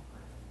daughter-in-law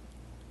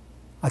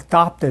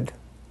adopted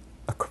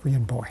a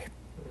Korean boy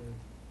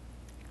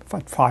for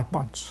 5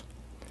 months,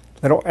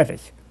 little Eddie,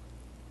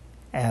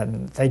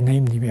 and they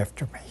named him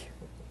after me.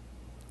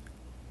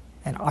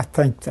 And I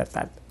think that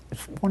that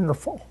is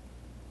wonderful.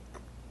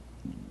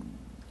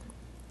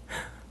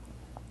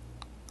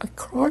 I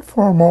cry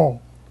for them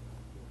all.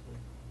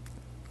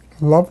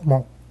 I love them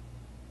all.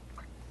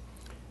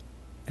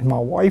 And my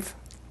wife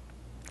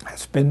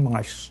has been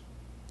my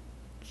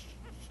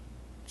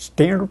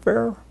standard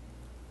bearer.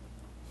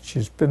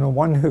 She's been the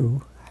one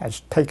who has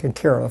taken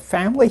care of the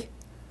family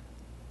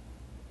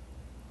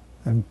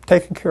and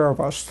taken care of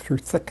us through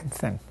thick and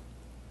thin,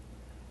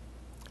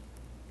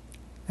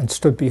 and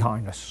stood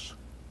behind us.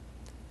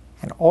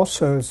 And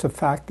also, the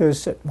fact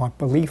is that my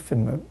belief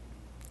in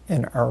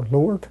our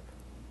Lord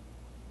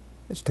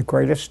is the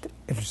greatest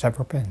it has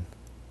ever been.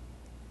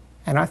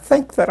 And I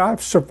think that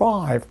I've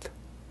survived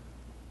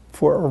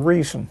for a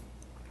reason.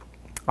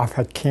 I've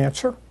had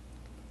cancer,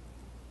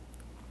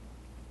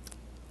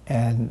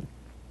 and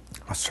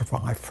I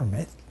survived from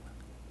it.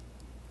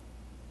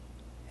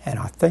 And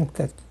I think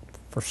that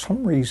for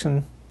some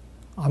reason,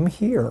 I'm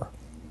here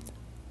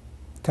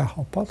to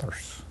help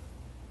others.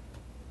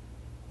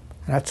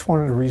 And that's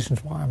one of the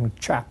reasons why I'm a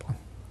chaplain.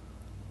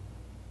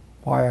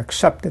 Why I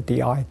accepted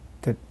the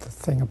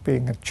thing of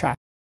being a chaplain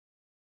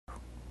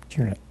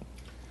unit.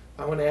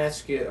 I want to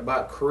ask you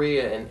about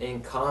Korea and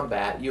in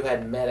combat. You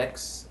had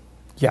medics.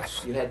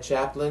 Yes. You had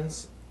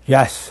chaplains.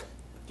 Yes.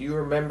 Do you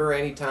remember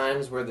any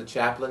times where the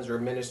chaplains were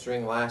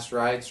administering last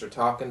rites or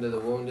talking to the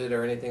wounded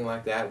or anything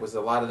like that? Was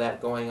a lot of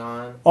that going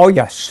on? Oh,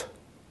 yes.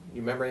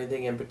 You remember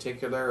anything in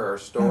particular, or a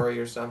story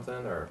or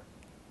something? Or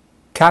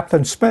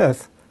Captain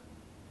Smith,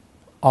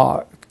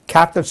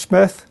 Chaplain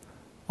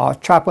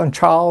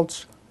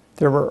Childs,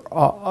 there were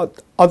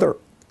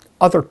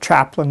other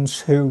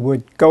chaplains who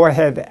would go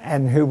ahead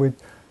and who would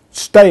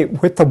stay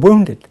with the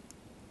wounded.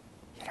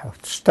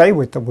 Stay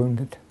with the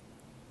wounded.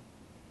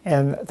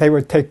 And they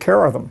would take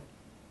care of them.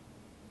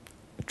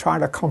 try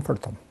to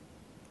comfort them.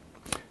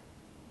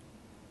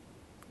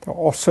 There are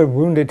also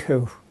wounded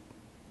who,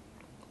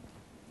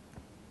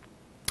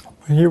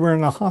 when you were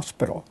in the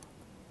hospital,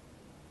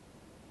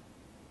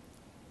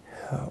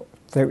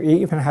 they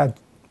even had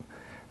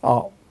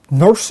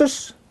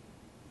nurses,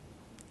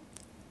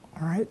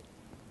 all right,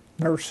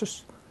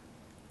 nurses,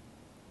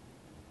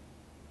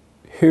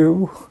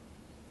 who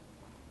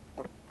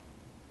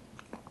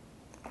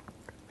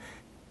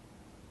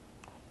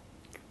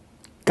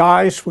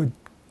guys would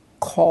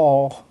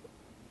call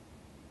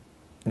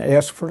and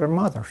ask for their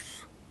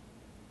mothers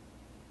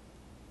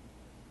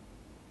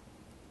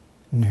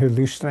in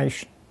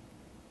hallucination.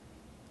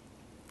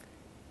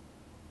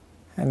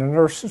 And the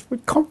nurses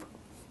would comfort.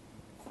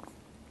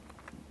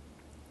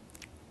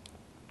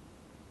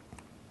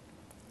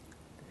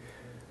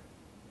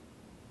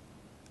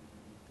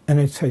 And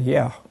they'd say,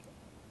 yeah.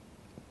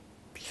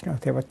 You know,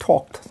 they would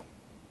talk to them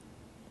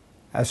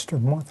as their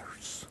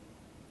mothers.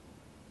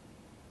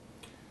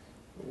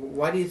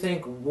 Why do you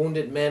think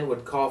wounded men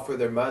would call for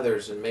their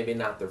mothers and maybe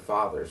not their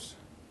fathers?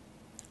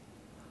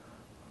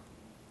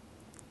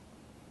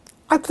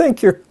 I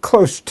think you're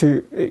close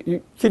to,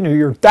 you know,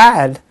 your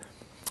dad.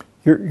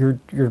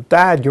 Your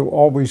dad, you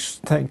always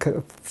think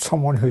of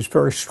someone who's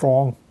very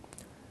strong.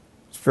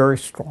 It's very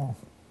strong.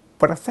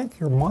 But I think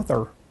your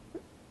mother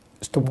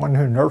is the one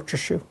who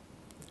nurtures you.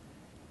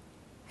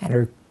 And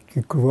who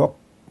you grew up,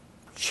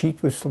 she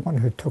was the one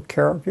who took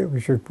care of you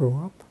as you grew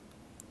up.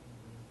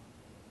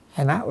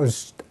 And I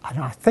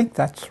think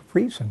that's the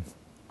reason.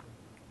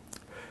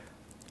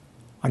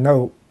 I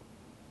know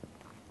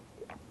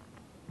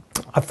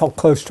I felt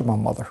close to my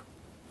mother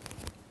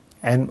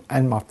and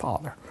my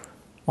father.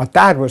 My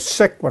dad was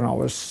sick when I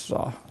was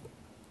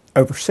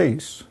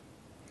overseas.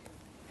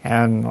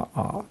 And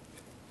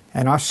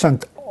I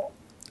sent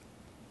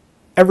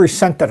every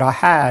cent that I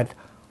had,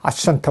 I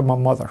sent to my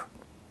mother.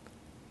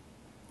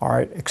 All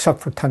right,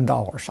 except for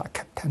 $10. I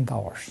kept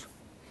 $10.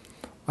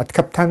 I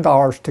kept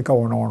 $10 to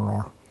go in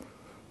R&R.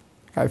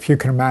 If you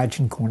can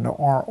imagine going to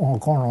R&R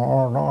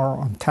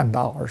on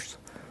 $10.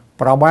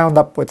 But I wound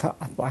up with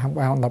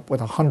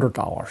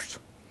 $100.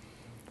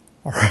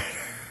 All right.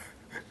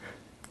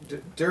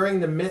 During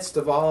the midst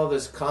of all of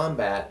this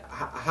combat,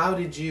 how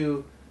did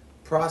you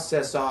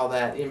process all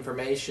that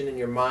information in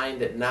your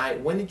mind at night?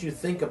 When did you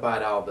think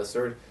about all this?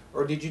 Or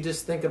did you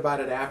just think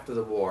about it after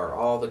the war?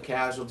 All the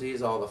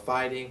casualties, all the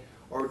fighting?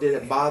 Or did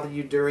it bother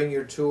you during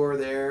your tour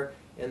there?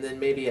 And then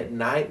maybe at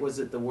night, was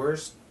it the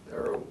worst?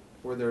 Or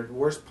were there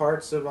worst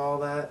parts of all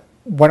that?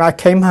 When I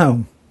came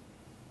home,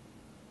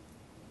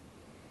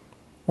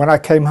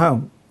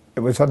 it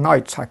was the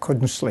nights I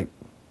couldn't sleep.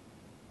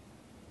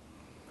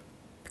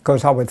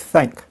 Because I would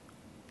think.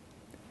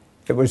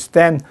 It was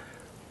then,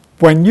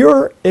 when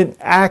you're in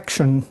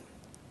action,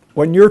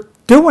 when you're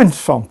doing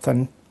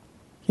something,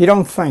 you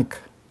don't think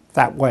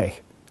that way.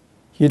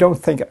 You don't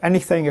think of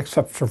anything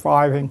except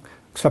surviving,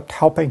 except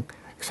helping,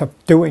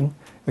 except doing,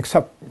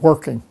 except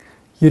working.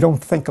 You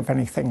don't think of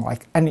anything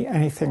like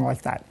anything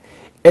like that.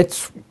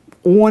 It's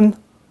on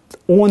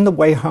the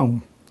way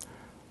home.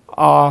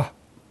 On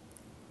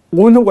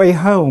the way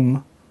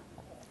home,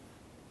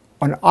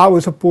 when I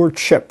was aboard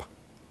ship,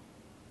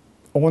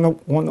 on the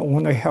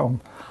way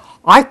home,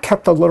 I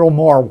kept a little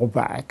marble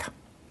bag.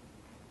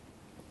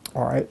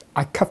 All right,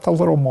 I kept a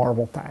little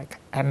marble bag,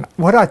 and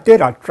what I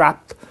did, I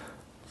dropped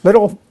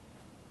little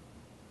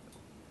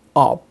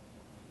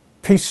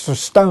pieces of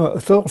stone,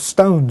 little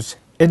stones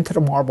into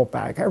the marble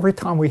bag. Every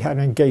time we had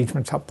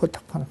engagements, I put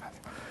them on it.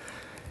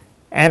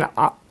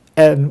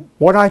 And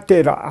what I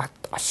did, I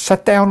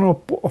sat down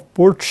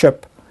aboard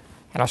ship,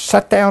 and I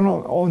sat down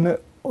on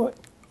the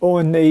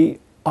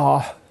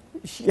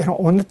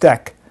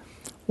deck.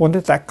 On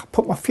the deck, I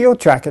put my field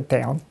jacket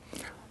down,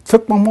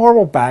 took my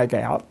marble bag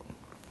out,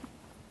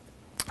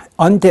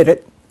 undid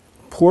it,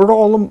 poured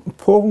all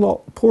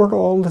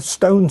the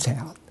stones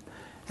out,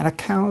 and I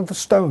counted the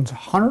stones,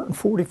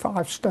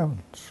 145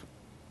 stones.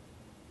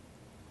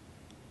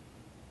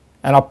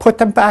 And I put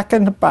them back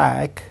in the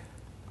bag,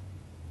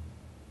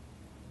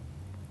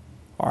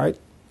 all right,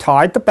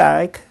 tied the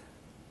bag,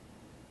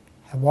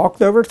 and walked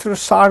over to the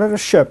side of the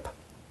ship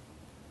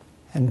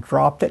and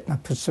dropped it in the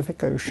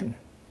Pacific Ocean.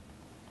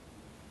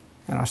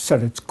 And I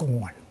said, it's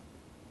gone.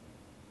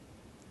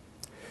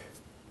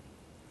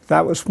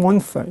 That was one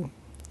thing.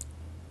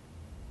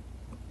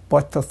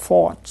 But the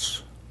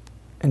thoughts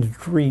and the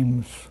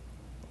dreams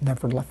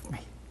never left me.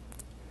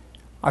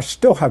 I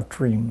still have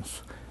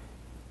dreams.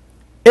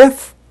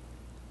 If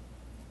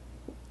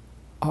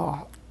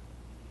I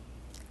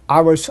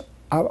was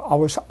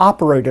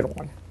operated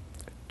on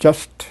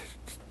just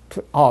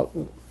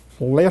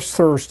last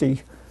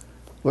Thursday.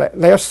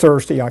 Last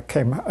Thursday I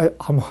came.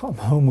 I'm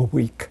home a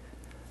week.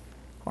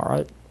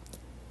 All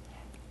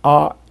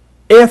right.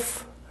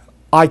 If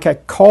I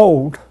get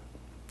cold,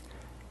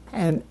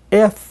 and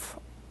if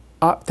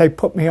they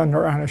put me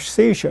under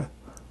anesthesia,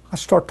 I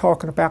start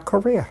talking about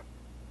Korea.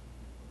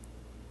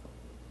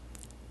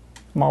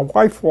 My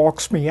wife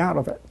walks me out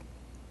of it.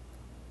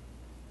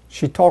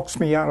 She talks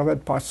me out of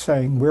it by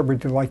saying, where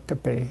would you like to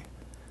be?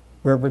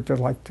 Where would you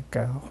like to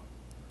go?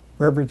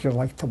 Where would you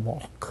like to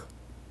walk?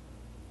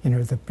 You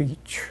know, the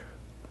beach,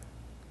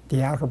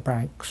 the Outer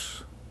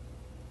Banks,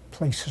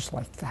 places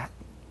like that.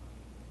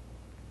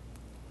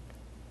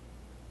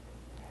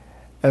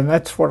 And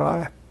that's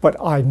what but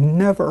I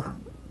never,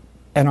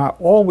 and I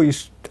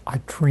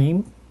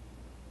dream,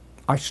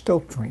 I still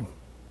dream.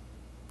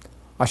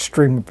 I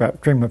dream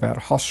about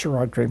Husser,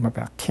 I dream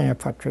about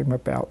camp, I dream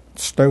about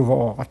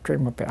Stovall, I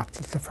dream about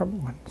the different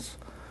ones.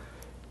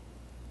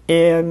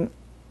 And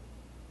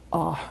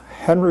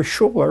Henry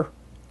Schuler,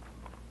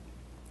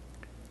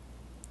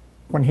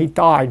 when he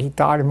died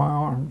in my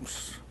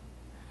arms.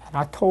 And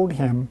I told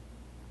him,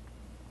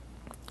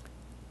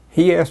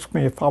 he asked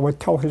me if I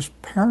would tell his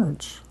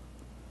parents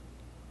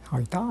how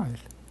he died.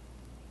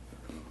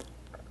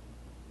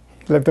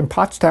 He lived in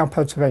Pottstown,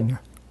 Pennsylvania.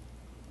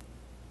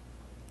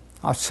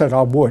 I said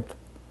I would.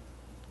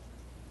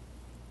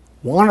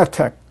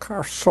 Wanatek,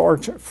 our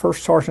sergeant,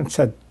 first sergeant,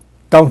 said,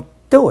 "Don't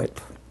do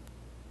it."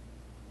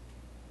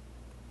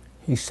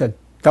 He said,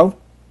 "Don't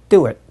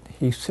do it."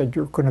 He said,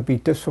 "You're going to be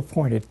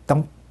disappointed.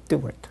 Don't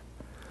do it."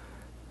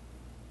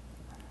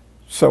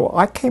 So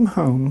I came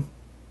home,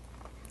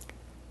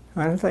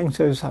 and the thing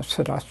is, I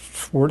said, I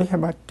swore to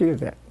him I'd do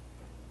that.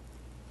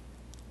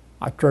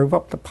 I drove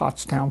up to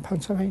Pottstown,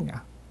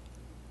 Pennsylvania.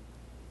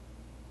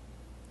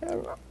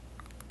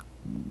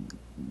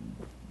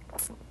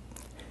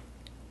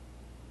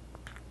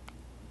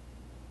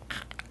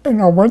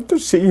 And I went to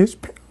see his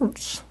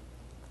parents.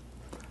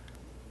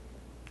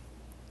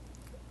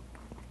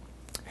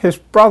 His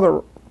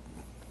brother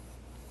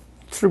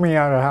threw me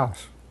out of the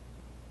house.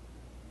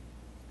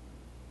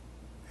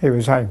 He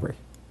was angry.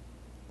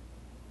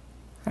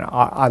 And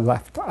I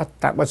left.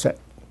 That was it.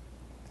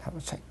 That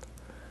was it.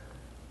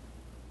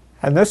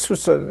 And this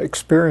was an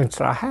experience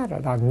that I had,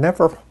 and I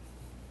never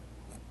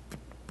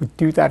would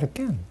do that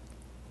again.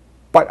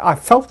 But I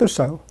felt as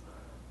though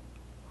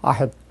I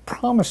had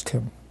promised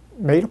him,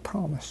 made a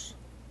promise,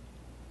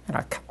 and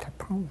I kept that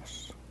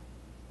promise.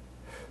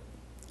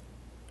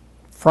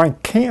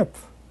 Frank Camp,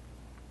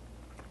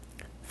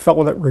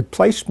 fellow that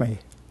replaced me,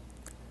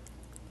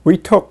 we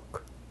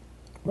took,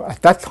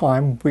 at that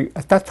time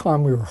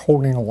we were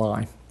holding a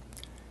line.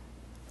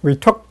 We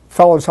took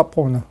fellows up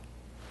on the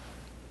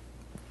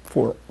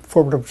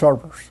forward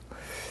observers.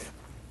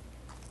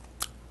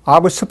 I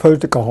was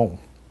supposed to go home.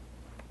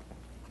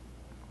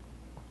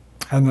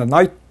 And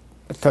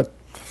the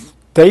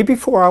day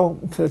before,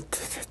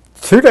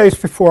 2 days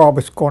before I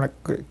was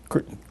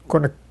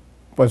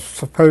was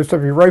supposed to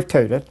be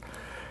rotated,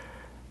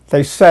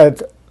 they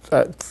said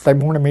that they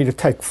wanted me to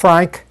take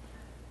Frank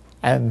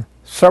and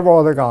several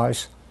other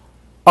guys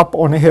up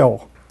on the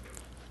hill.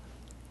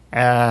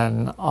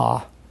 And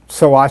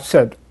so I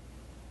said,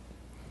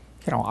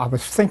 you know, I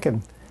was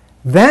thinking,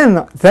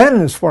 then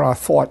is when I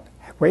thought,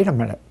 wait a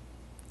minute,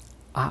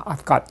 I'm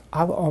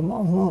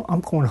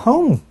going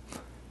home.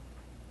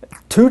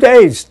 2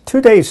 days,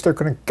 they're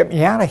going to get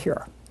me out of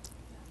here.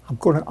 I'm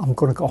going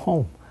to go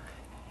home.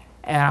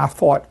 And I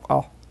thought,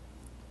 well,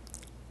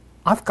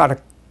 I've got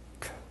to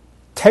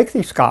take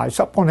these guys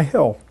up on the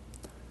hill.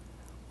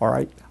 All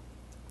right.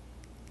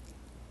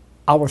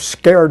 I was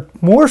scared,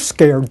 more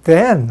scared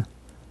then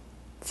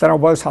than I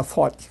was. I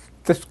thought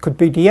this could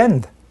be the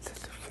end.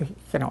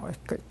 You know, it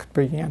could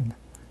be the end.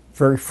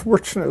 Very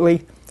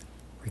fortunately,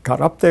 we got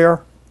up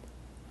there.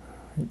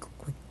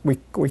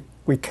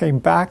 We came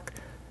back,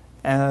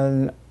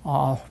 and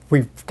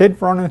we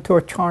did run into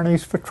a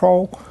Chinese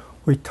patrol.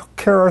 We took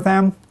care of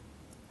them,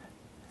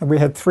 and we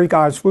had 3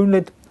 guys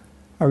wounded,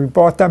 and we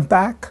brought them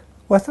back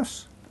with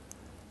us.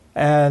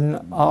 And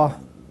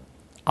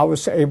I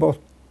was able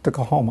to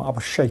go home. I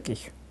was shaky.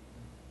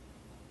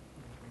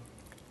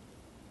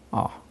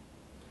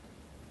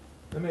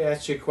 Let me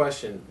ask you a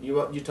question.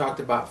 You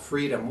talked about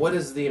freedom. What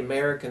does the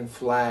American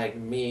flag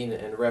mean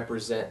and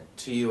represent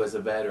to you as a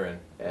veteran,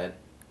 Ed?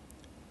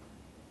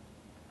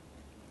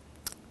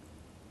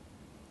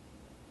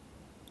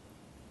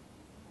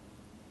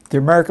 The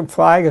American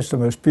flag is the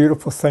most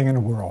beautiful thing in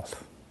the world.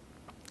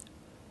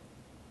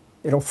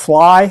 It'll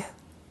fly,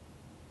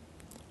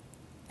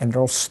 and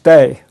it'll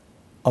stay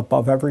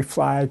above every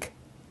flag,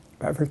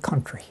 every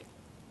country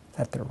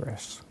that there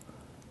is.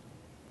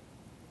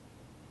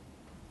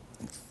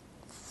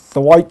 The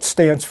white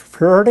stands for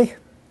purity.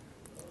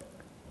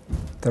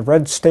 The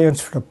red stands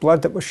for the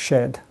blood that was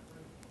shed.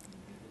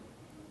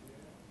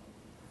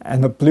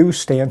 And the blue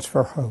stands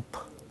for hope.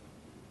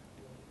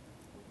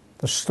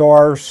 The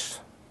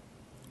stars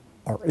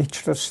are each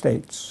of the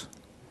states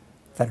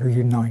that are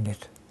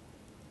united.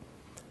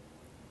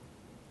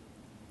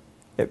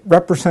 It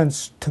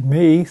represents to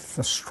me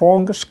the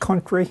strongest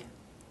country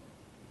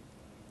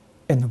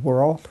in the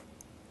world,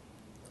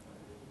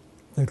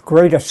 the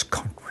greatest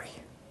country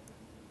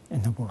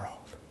in the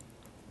world.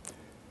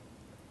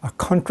 A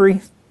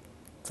country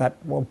that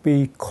will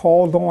be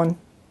called on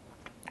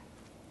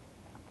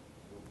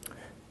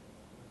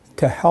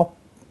to help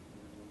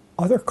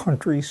other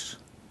countries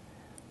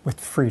with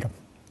freedom.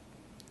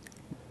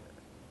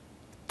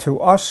 To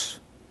us,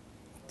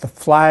 the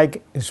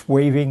flag is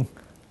waving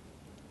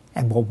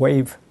and will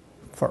wave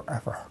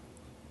forever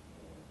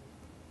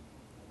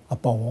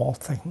above all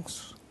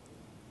things.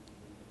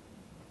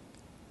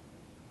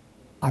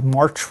 I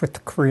marched with the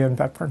Korean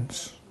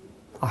veterans.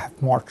 I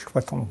have marched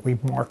with them. We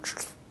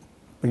marched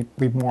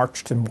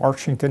in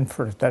Washington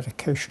for the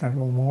dedication of the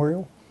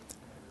memorial.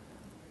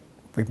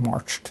 We've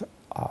marched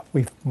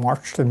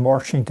in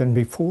Washington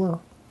before.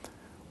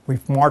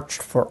 We've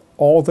marched for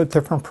all the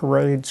different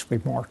parades. We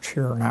marched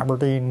here in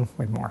Aberdeen.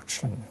 We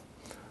marched in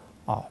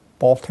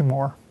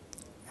Baltimore,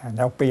 and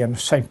they'll be in the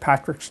St.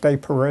 Patrick's Day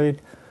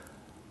parade.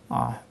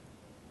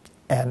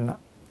 And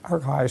our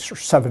guys are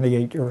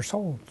 78 years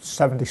old,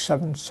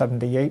 77,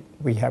 78.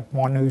 We have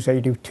one who's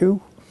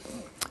 82.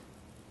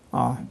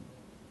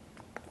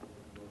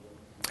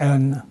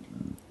 And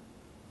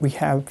we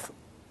have,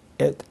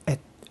 it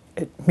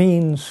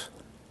means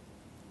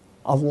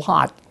a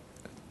lot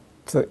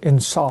to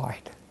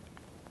inside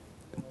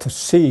to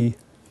see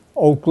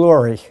Old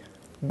Glory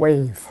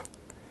wave,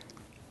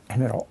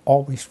 and it'll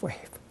always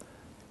wave.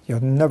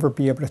 You'll never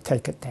be able to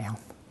take it down.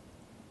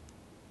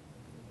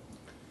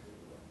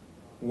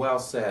 Well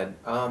said.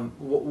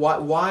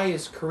 Why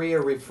is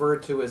Korea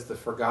referred to as the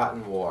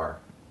Forgotten War?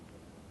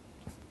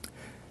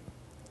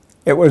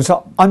 It was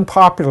an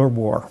unpopular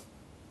war.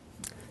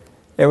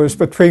 It was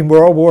between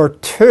World War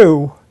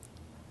II,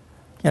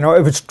 it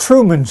was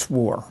Truman's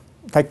War.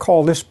 They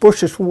call this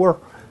Bush's War.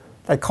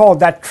 They called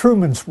that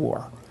Truman's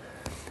War.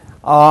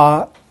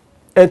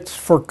 It's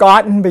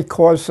forgotten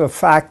because of the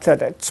fact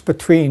that it's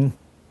between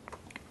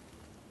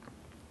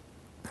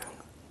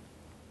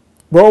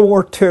World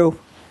War II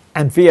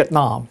and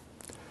Vietnam.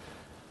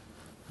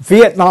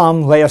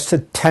 Vietnam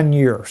lasted 10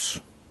 years.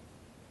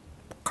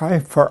 Okay,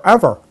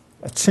 forever.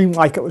 It seemed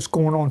like it was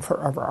going on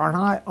forever. And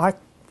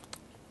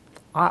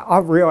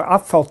I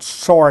felt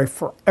sorry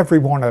for every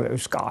one of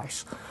those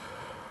guys.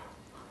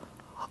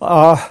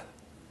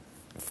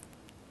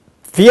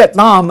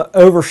 Vietnam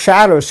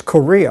overshadows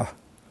Korea.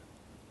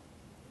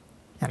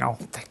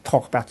 They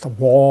talk about the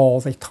wall,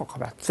 they talk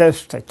about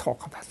this, they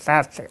talk about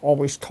that, they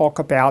always talk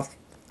about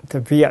the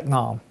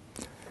Vietnam.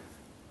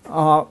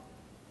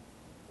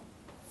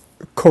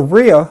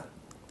 Korea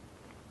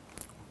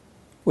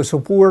was a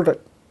war that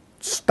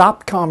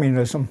stopped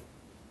communism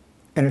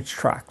in its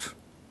tracks.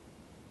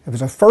 It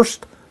was the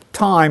first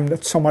time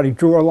that somebody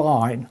drew a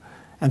line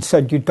and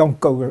said, you don't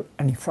go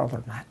any further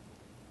than that.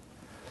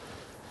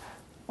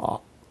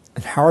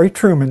 And Harry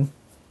Truman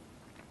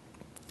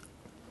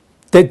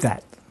did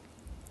that,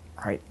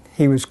 right?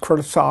 He was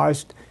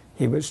criticized,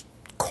 he was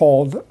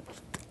called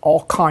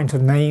all kinds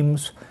of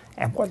names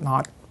and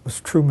whatnot. It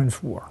was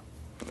Truman's War.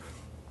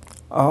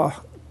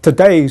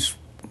 Today's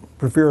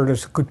revered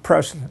as a good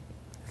president,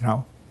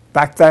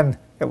 Back then,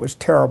 it was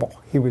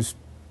terrible. He was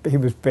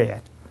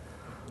bad.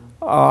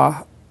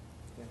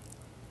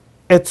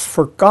 It's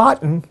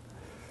forgotten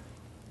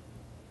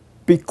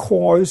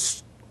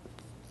because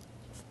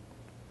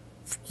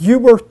you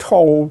were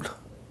told,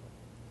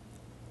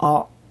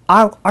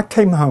 I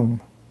came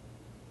home.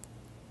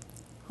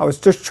 I was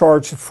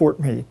discharged at Fort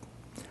Meade.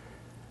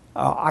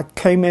 I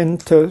came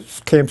into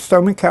Camp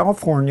Stoneman,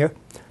 California.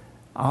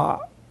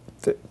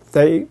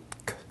 They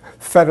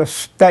fed us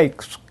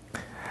steaks.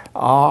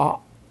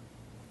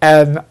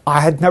 And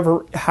I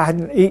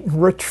hadn't eaten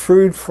rich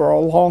food for a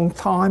long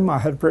time. I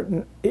had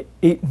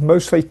eaten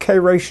mostly K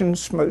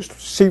rations, most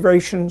C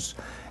rations,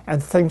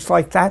 and things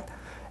like that.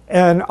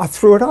 And I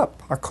threw it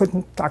up. I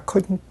couldn't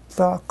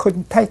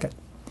take it.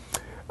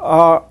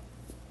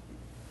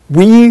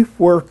 We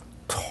were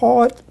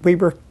told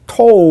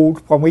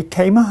when we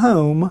came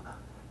home,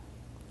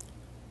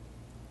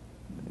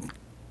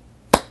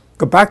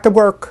 go back to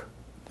work,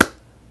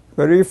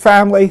 go to your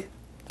family,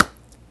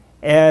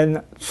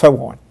 and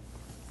so on.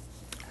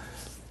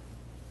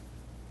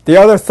 The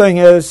other thing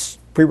is,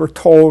 we were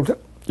told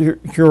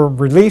you're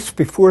released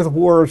before the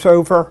war is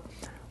over.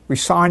 We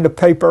signed a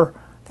paper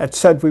that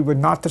said we would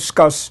not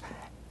discuss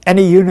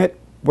any unit,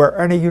 where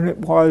any unit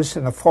was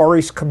in the Far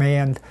East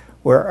Command,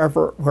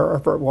 wherever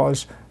it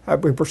was.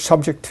 We were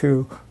subject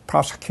to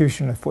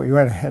prosecution if we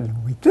went ahead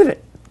and we did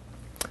it.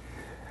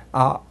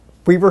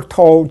 We were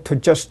told to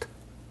just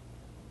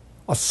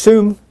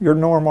assume your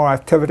normal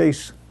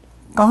activities,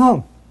 go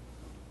home.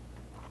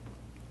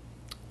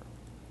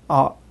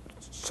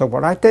 So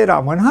what I did, I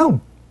went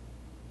home,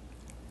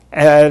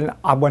 and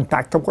I went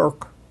back to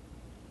work.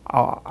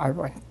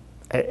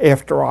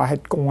 After I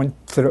had gone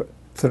to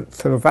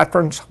the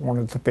veterans, I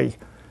wanted to be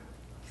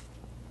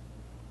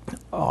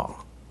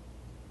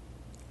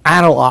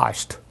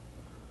analyzed.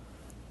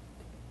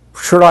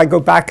 Should I go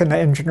back into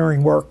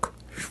engineering work?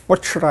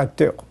 What should I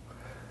do?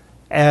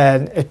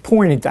 And it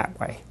pointed that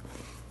way.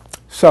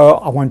 So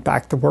I went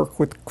back to work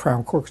with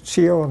Crown Cork and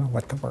Seal, and I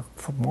went to work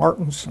for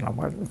Martin's,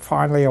 and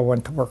finally I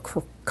went to work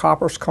for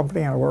Copper's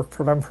Company, and I worked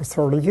for them for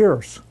 30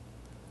 years.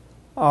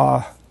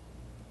 But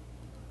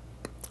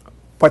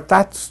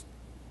that's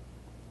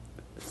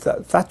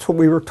what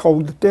we were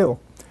told to do.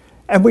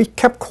 And we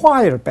kept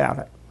quiet about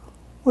it.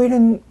 We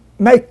didn't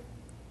make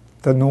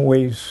the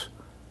noise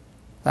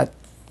that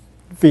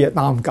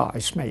Vietnam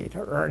guys made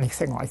or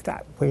anything like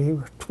that. We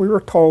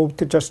were told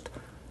to just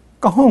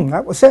go home.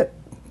 That was it.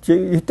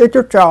 You did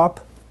your job.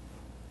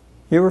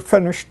 You were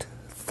finished.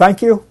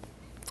 Thank you.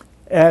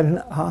 And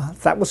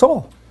that was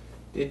all.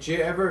 Did you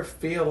ever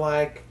feel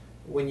like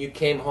when you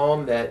came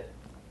home that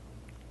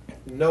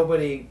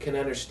nobody can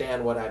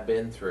understand what I've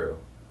been through?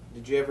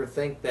 Did you ever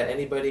think that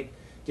anybody,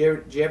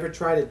 did you ever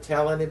try to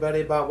tell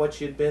anybody about what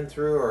you'd been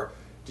through, or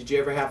did you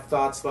ever have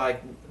thoughts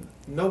like,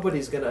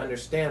 nobody's going to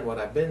understand what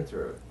I've been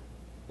through?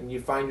 And you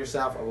find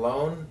yourself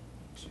alone?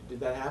 Did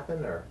that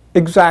happen, or?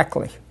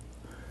 Exactly.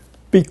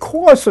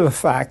 Because of the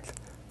fact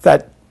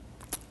that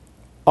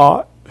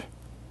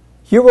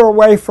you were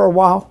away for a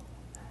while,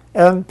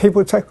 and people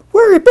would say,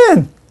 "Where have you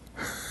been?"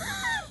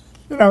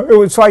 You know, it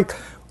was like,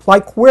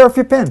 "Where have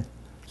you been?"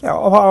 You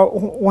know, I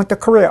went to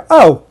Korea.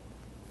 Oh,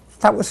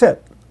 that was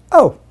it.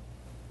 Oh,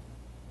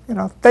 you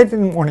know, they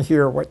didn't want to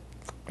hear what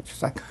you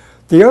said.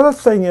 The other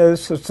thing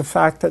is the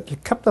fact that you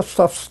kept the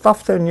stuff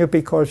stuffed in you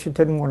because you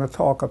didn't want to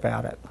talk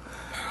about it.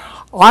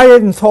 I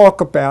didn't talk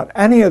about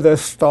any of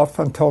this stuff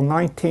until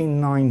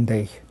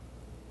 1990.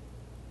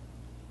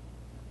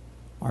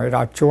 All right,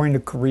 I joined the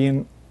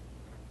Korean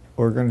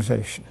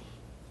organization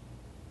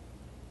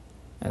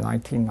in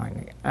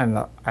 1990,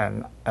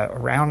 and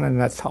around in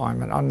that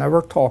time, and I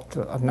never talked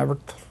about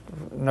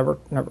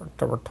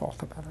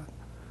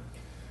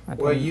it.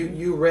 Well,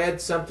 you read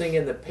something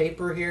in the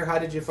paper here. How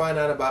did you find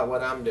out about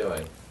what I'm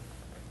doing?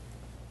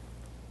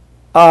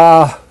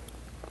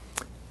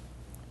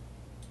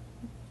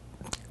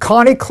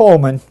 Connie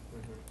Coleman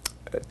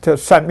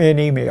sent me an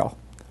email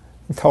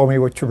and told me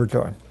what you were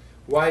doing.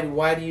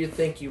 Why do you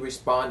think you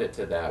responded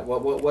to that?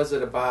 What was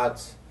it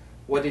about?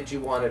 What did you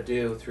want to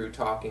do through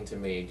talking to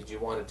me? Did you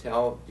want to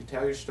tell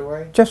your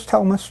story? Just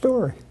tell my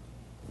story.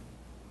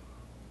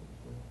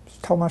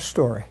 Just tell my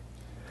story.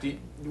 Do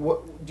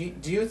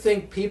you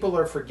think people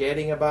are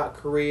forgetting about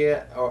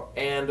Korea,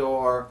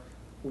 or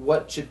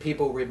what should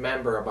people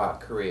remember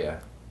about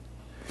Korea?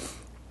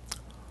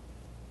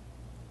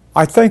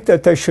 I think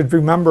that they should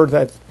remember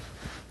that,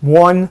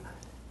 one,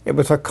 it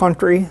was a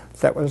country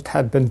that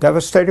had been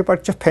devastated by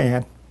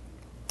Japan.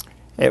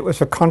 It was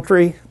a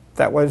country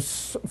that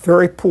was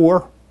very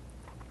poor.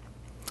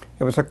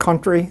 It was a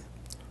country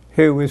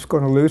who was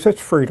going to lose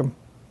its freedom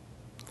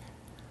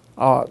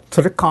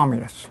to the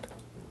communists.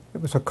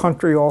 It was a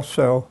country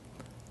also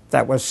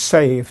that was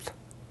saved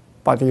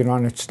by the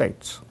United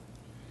States.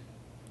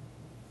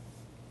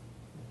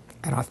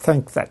 And I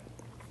think that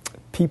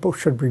people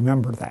should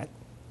remember that.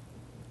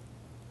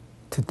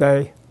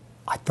 Today,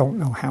 I don't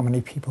know how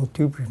many people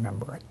do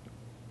remember it.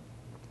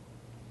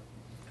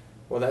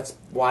 Well, that's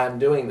why I'm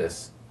doing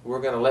this.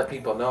 We're going to let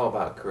people know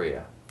about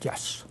Korea.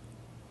 Yes.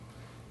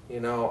 You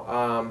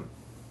know,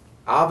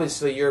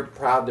 obviously you're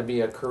proud to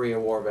be a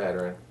Korean War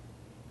veteran.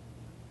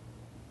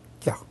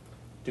 Yeah.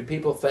 Do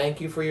people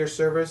thank you for your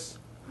service?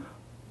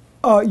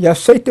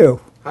 Yes, they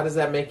do. How does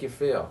that make you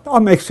feel? Oh,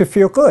 it makes you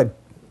feel good.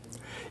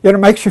 It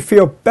makes you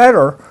feel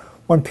better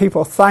when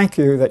people thank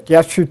you that,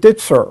 yes, you did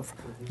serve.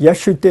 Mm-hmm.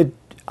 Yes, you did.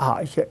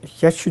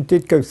 Yes, you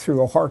did go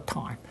through a hard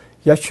time.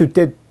 Yes, you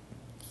did.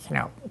 You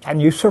know,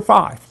 and you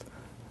survived.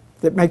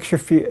 It makes you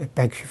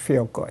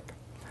feel good.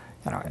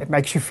 You know, it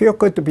makes you feel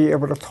good to be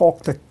able to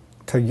talk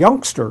to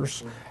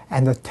youngsters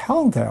and to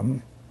tell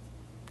them,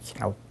 you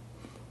know,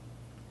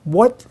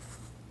 what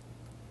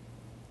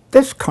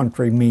this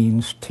country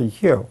means to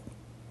you.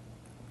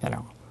 You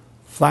know,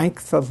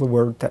 thank the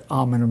Lord that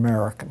I'm an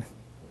American.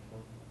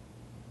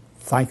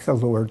 Thank the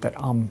Lord that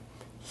I'm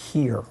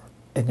here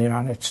in the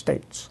United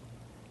States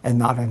and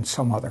not in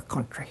some other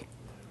country.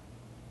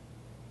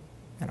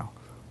 You know,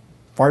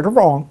 right or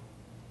wrong,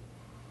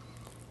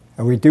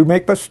 and we do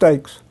make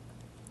mistakes,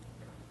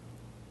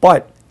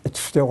 but it's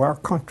still our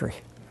country.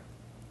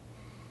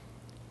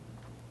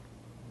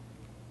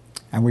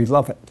 And we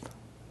love it.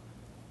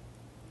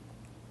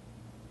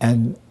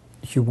 And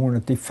you want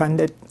to defend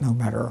it no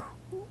matter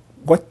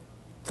what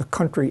the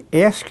country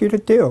asks you to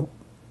do.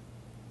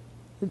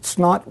 It's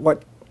not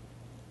what,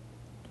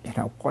 you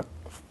know,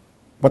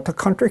 what the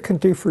country can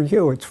do for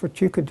you, it's what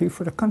you can do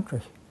for the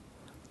country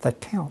that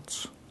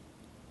counts.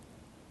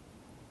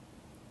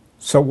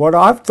 So what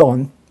I've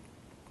done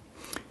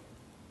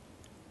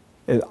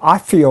is I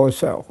feel as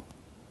though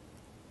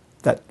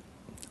that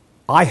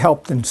I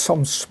helped in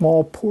some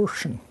small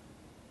portion,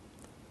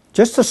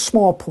 just a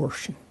small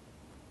portion,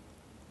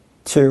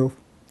 to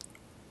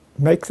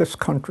make this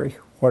country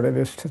what it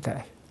is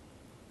today.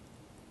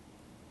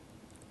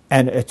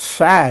 And it's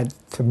sad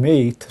to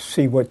me to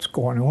see what's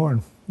going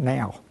on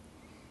now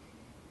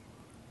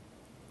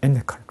in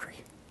the country,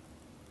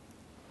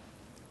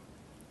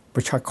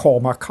 which I call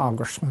my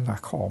congressman, I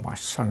call my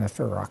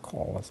senator, I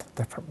call the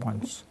different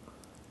ones,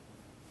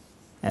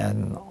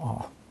 and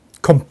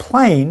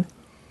complain.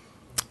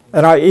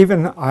 And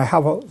I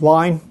have a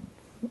line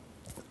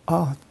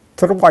to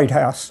the White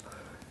House,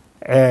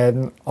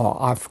 and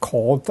I've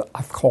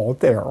called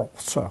there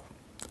also.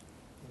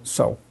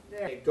 So,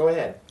 hey, go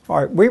ahead. All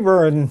right, we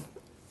were in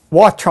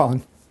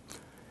Watchon,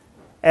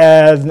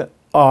 and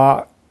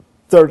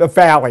the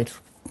valley,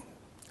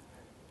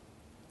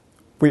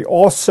 we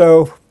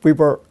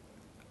were,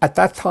 at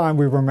that time,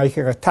 we were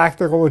making a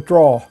tactical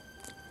withdrawal.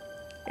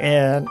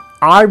 And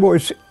I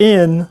was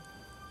in,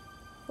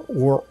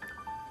 or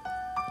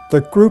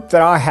the group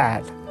that I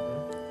had,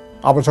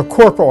 I was a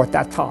corporal at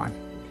that time.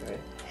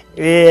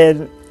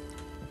 And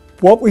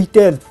what we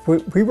did,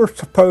 we were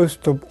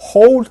supposed to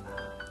hold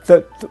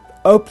the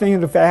opening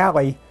of the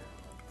valley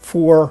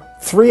for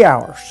 3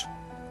 hours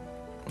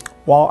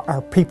while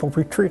our people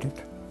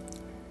retreated.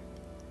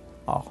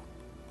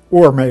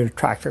 Or made a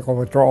tactical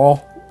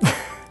withdrawal.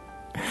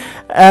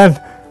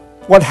 And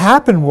what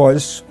happened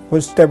was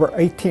there were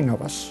 18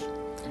 of us.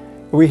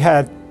 We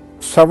had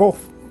several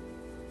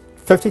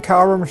 50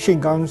 caliber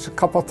machine guns, a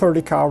couple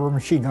 30 caliber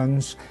machine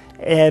guns,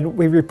 and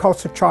we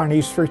repulsed the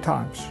Chinese 3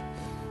 times.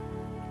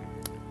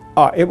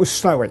 It was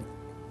snowing,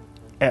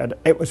 and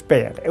it was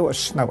bad. It was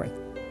snowing.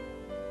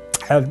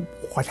 And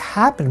what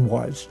happened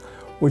was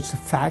the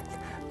fact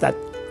that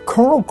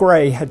Colonel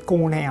Gray had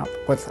gone out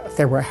with,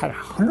 had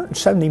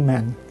 170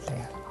 men. They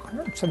had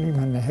 170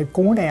 men. They had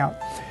gone out.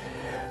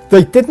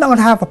 They did not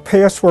have a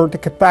password to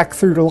get back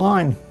through the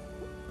line.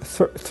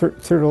 Through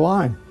the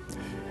line,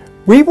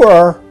 we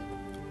were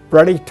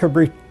ready to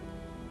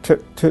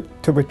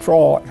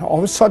withdraw. And all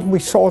of a sudden, we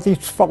saw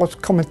these fellows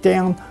coming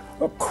down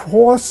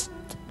across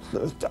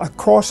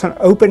an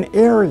open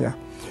area.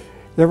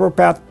 There were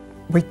about,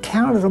 we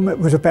counted them. It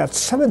was about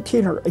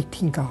 17 or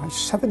 18 guys.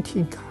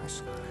 17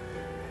 guys.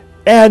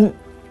 And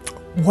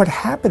what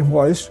happened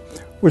was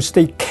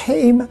they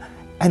came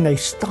and they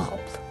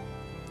stopped.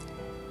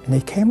 And they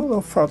came a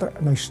little further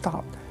and they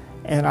stopped.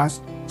 And I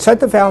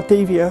said to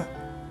Valdivia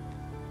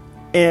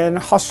and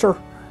Husser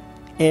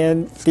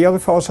and the other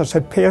fellows, I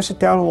said, pass it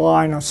down the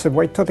line. I said,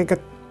 wait till they get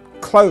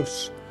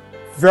close,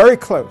 very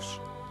close,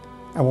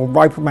 and we'll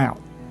wipe them out.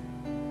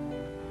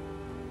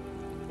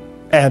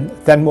 And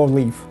then we'll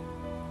leave.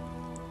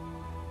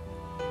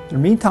 In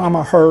the meantime,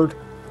 I heard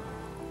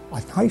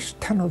a nice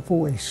tenor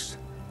voice,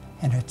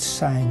 and it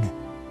sang,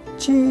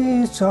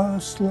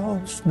 Jesus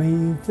loves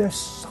me,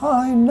 this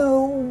I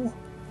know.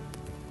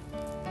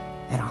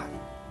 And I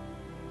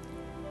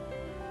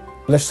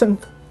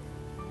listened,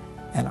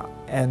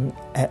 and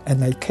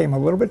they came a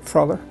little bit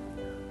further,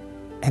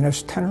 and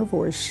his tenor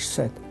voice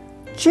said,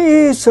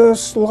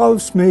 Jesus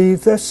loves me,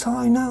 this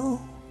I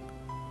know.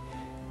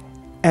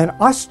 And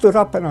I stood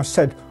up and I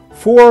said,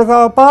 for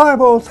the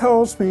Bible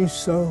tells me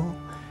so.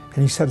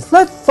 And he said,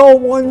 let the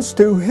ones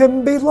to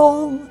him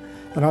belong.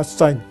 And I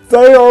sang,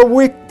 they are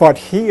weak, but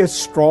he is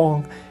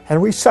strong. And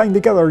we sang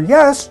together,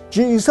 yes,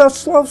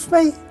 Jesus loves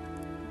me.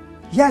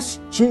 Yes,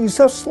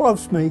 Jesus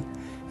loves me.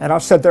 And I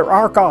said, there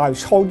are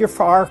guys, hold your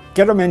fire,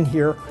 get them in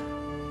here.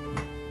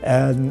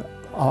 And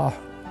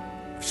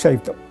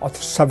saved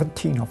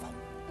 17 of them.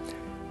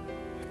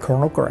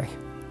 Colonel Gray.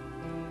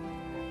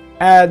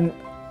 And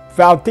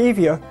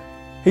Valdivia,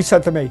 he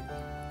said to me,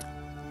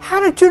 how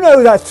did you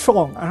know that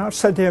song? And I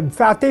said to him,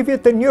 Valdivia,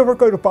 didn't you ever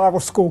go to Bible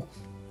school?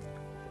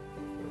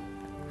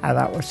 And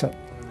that was it.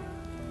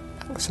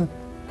 That was it.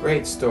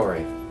 Great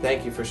story.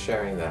 Thank you for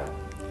sharing that.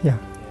 Yeah.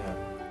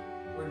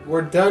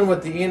 We're done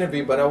with the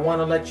interview, but I want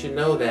to let you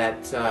know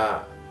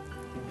that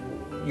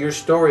your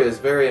story is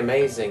very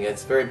amazing.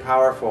 It's very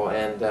powerful,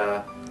 and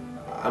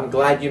I'm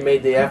glad you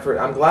made the effort.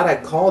 I'm glad I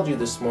called you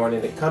this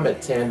morning to come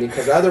at 10,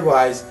 because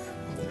otherwise,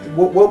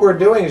 what we're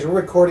doing is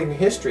we're recording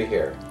history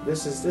here.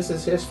 This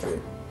is history,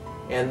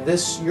 and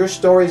your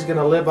story is going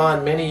to live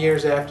on many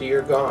years after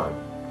you're gone.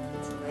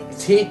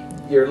 Teach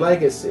your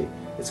legacy.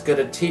 It's going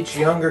to teach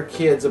younger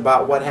kids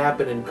about what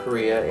happened in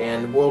Korea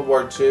and World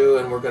War II,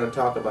 and we're going to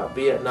talk about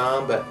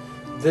Vietnam, but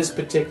this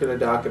particular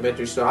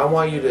documentary. So I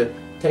want you to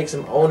take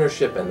some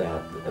ownership in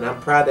that, and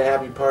I'm proud to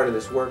have you part of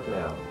this work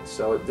now.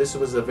 So this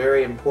was a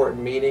very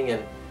important meeting,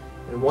 and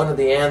one of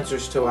the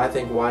answers to, I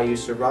think, why you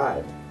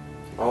survived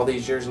all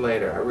these years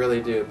later. I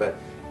really do. But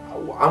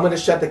I'm going to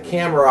shut the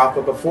camera off,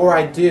 but before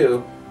I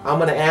do, I'm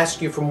going to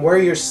ask you from where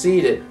you're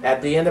seated.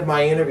 At the end of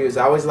my interviews,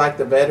 I always like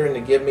the veteran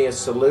to give me a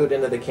salute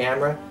into the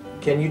camera.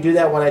 Can you do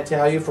that when I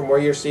tell you from where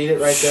you're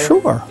seated right there?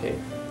 Sure. Okay.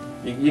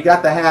 You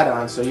got the hat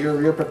on, so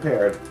you're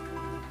prepared.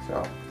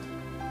 So.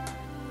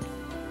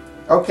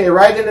 Okay,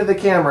 right into the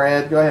camera,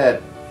 Ed. Go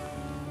ahead.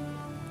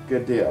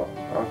 Good deal.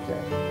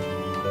 Okay.